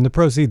 and the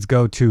proceeds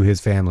go to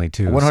his family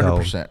too.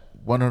 100%.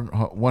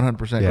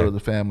 100% Yeah. go to the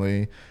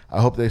family.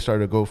 I hope they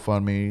start a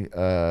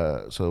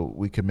GoFundMe so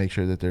we can make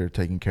sure that they're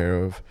taken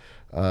care of.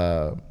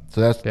 So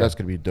that's going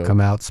to be dope.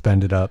 Come out,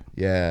 spend it up.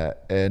 Yeah.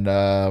 And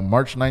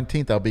March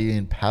 19th, I'll be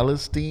in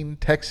Palestine,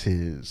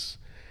 Texas,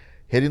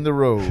 hitting the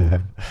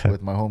road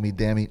with my homie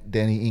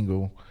Danny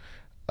Engel.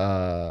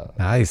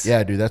 Nice.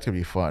 Yeah, dude, that's going to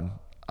be fun.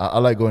 I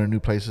like going to new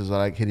places. I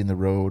like hitting the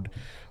road,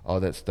 all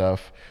that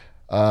stuff.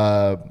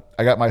 I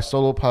got my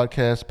solo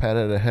podcast, Pat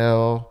Out of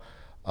Hell.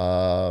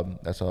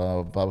 That's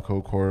a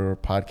Babaco Core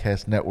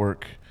podcast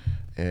network.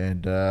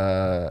 And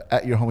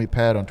at your homie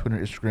Pat on Twitter,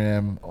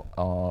 Instagram,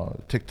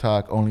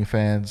 TikTok,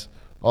 OnlyFans,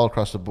 all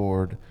across the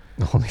board.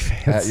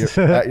 OnlyFans.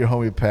 At your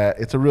homie Pat.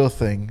 It's a real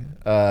thing.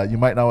 You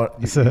might not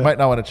want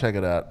to check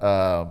it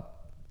out.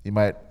 You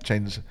might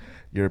change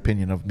your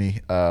opinion of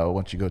me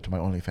once you go to my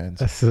OnlyFans.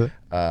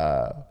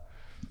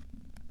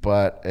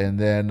 And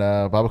then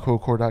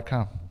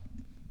babacocore.com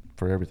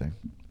for everything.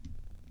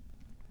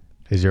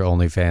 Is your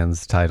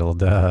OnlyFans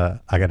titled, I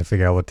got to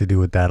figure out what to do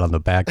with that on the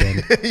back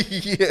end?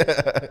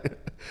 Yeah.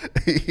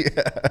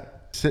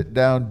 Sit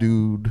Down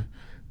Dude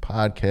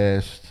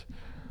podcast,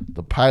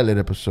 the pilot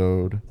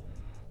episode.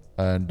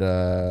 And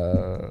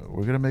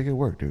we're going to make it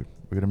work, dude.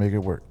 We're going to make it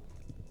work.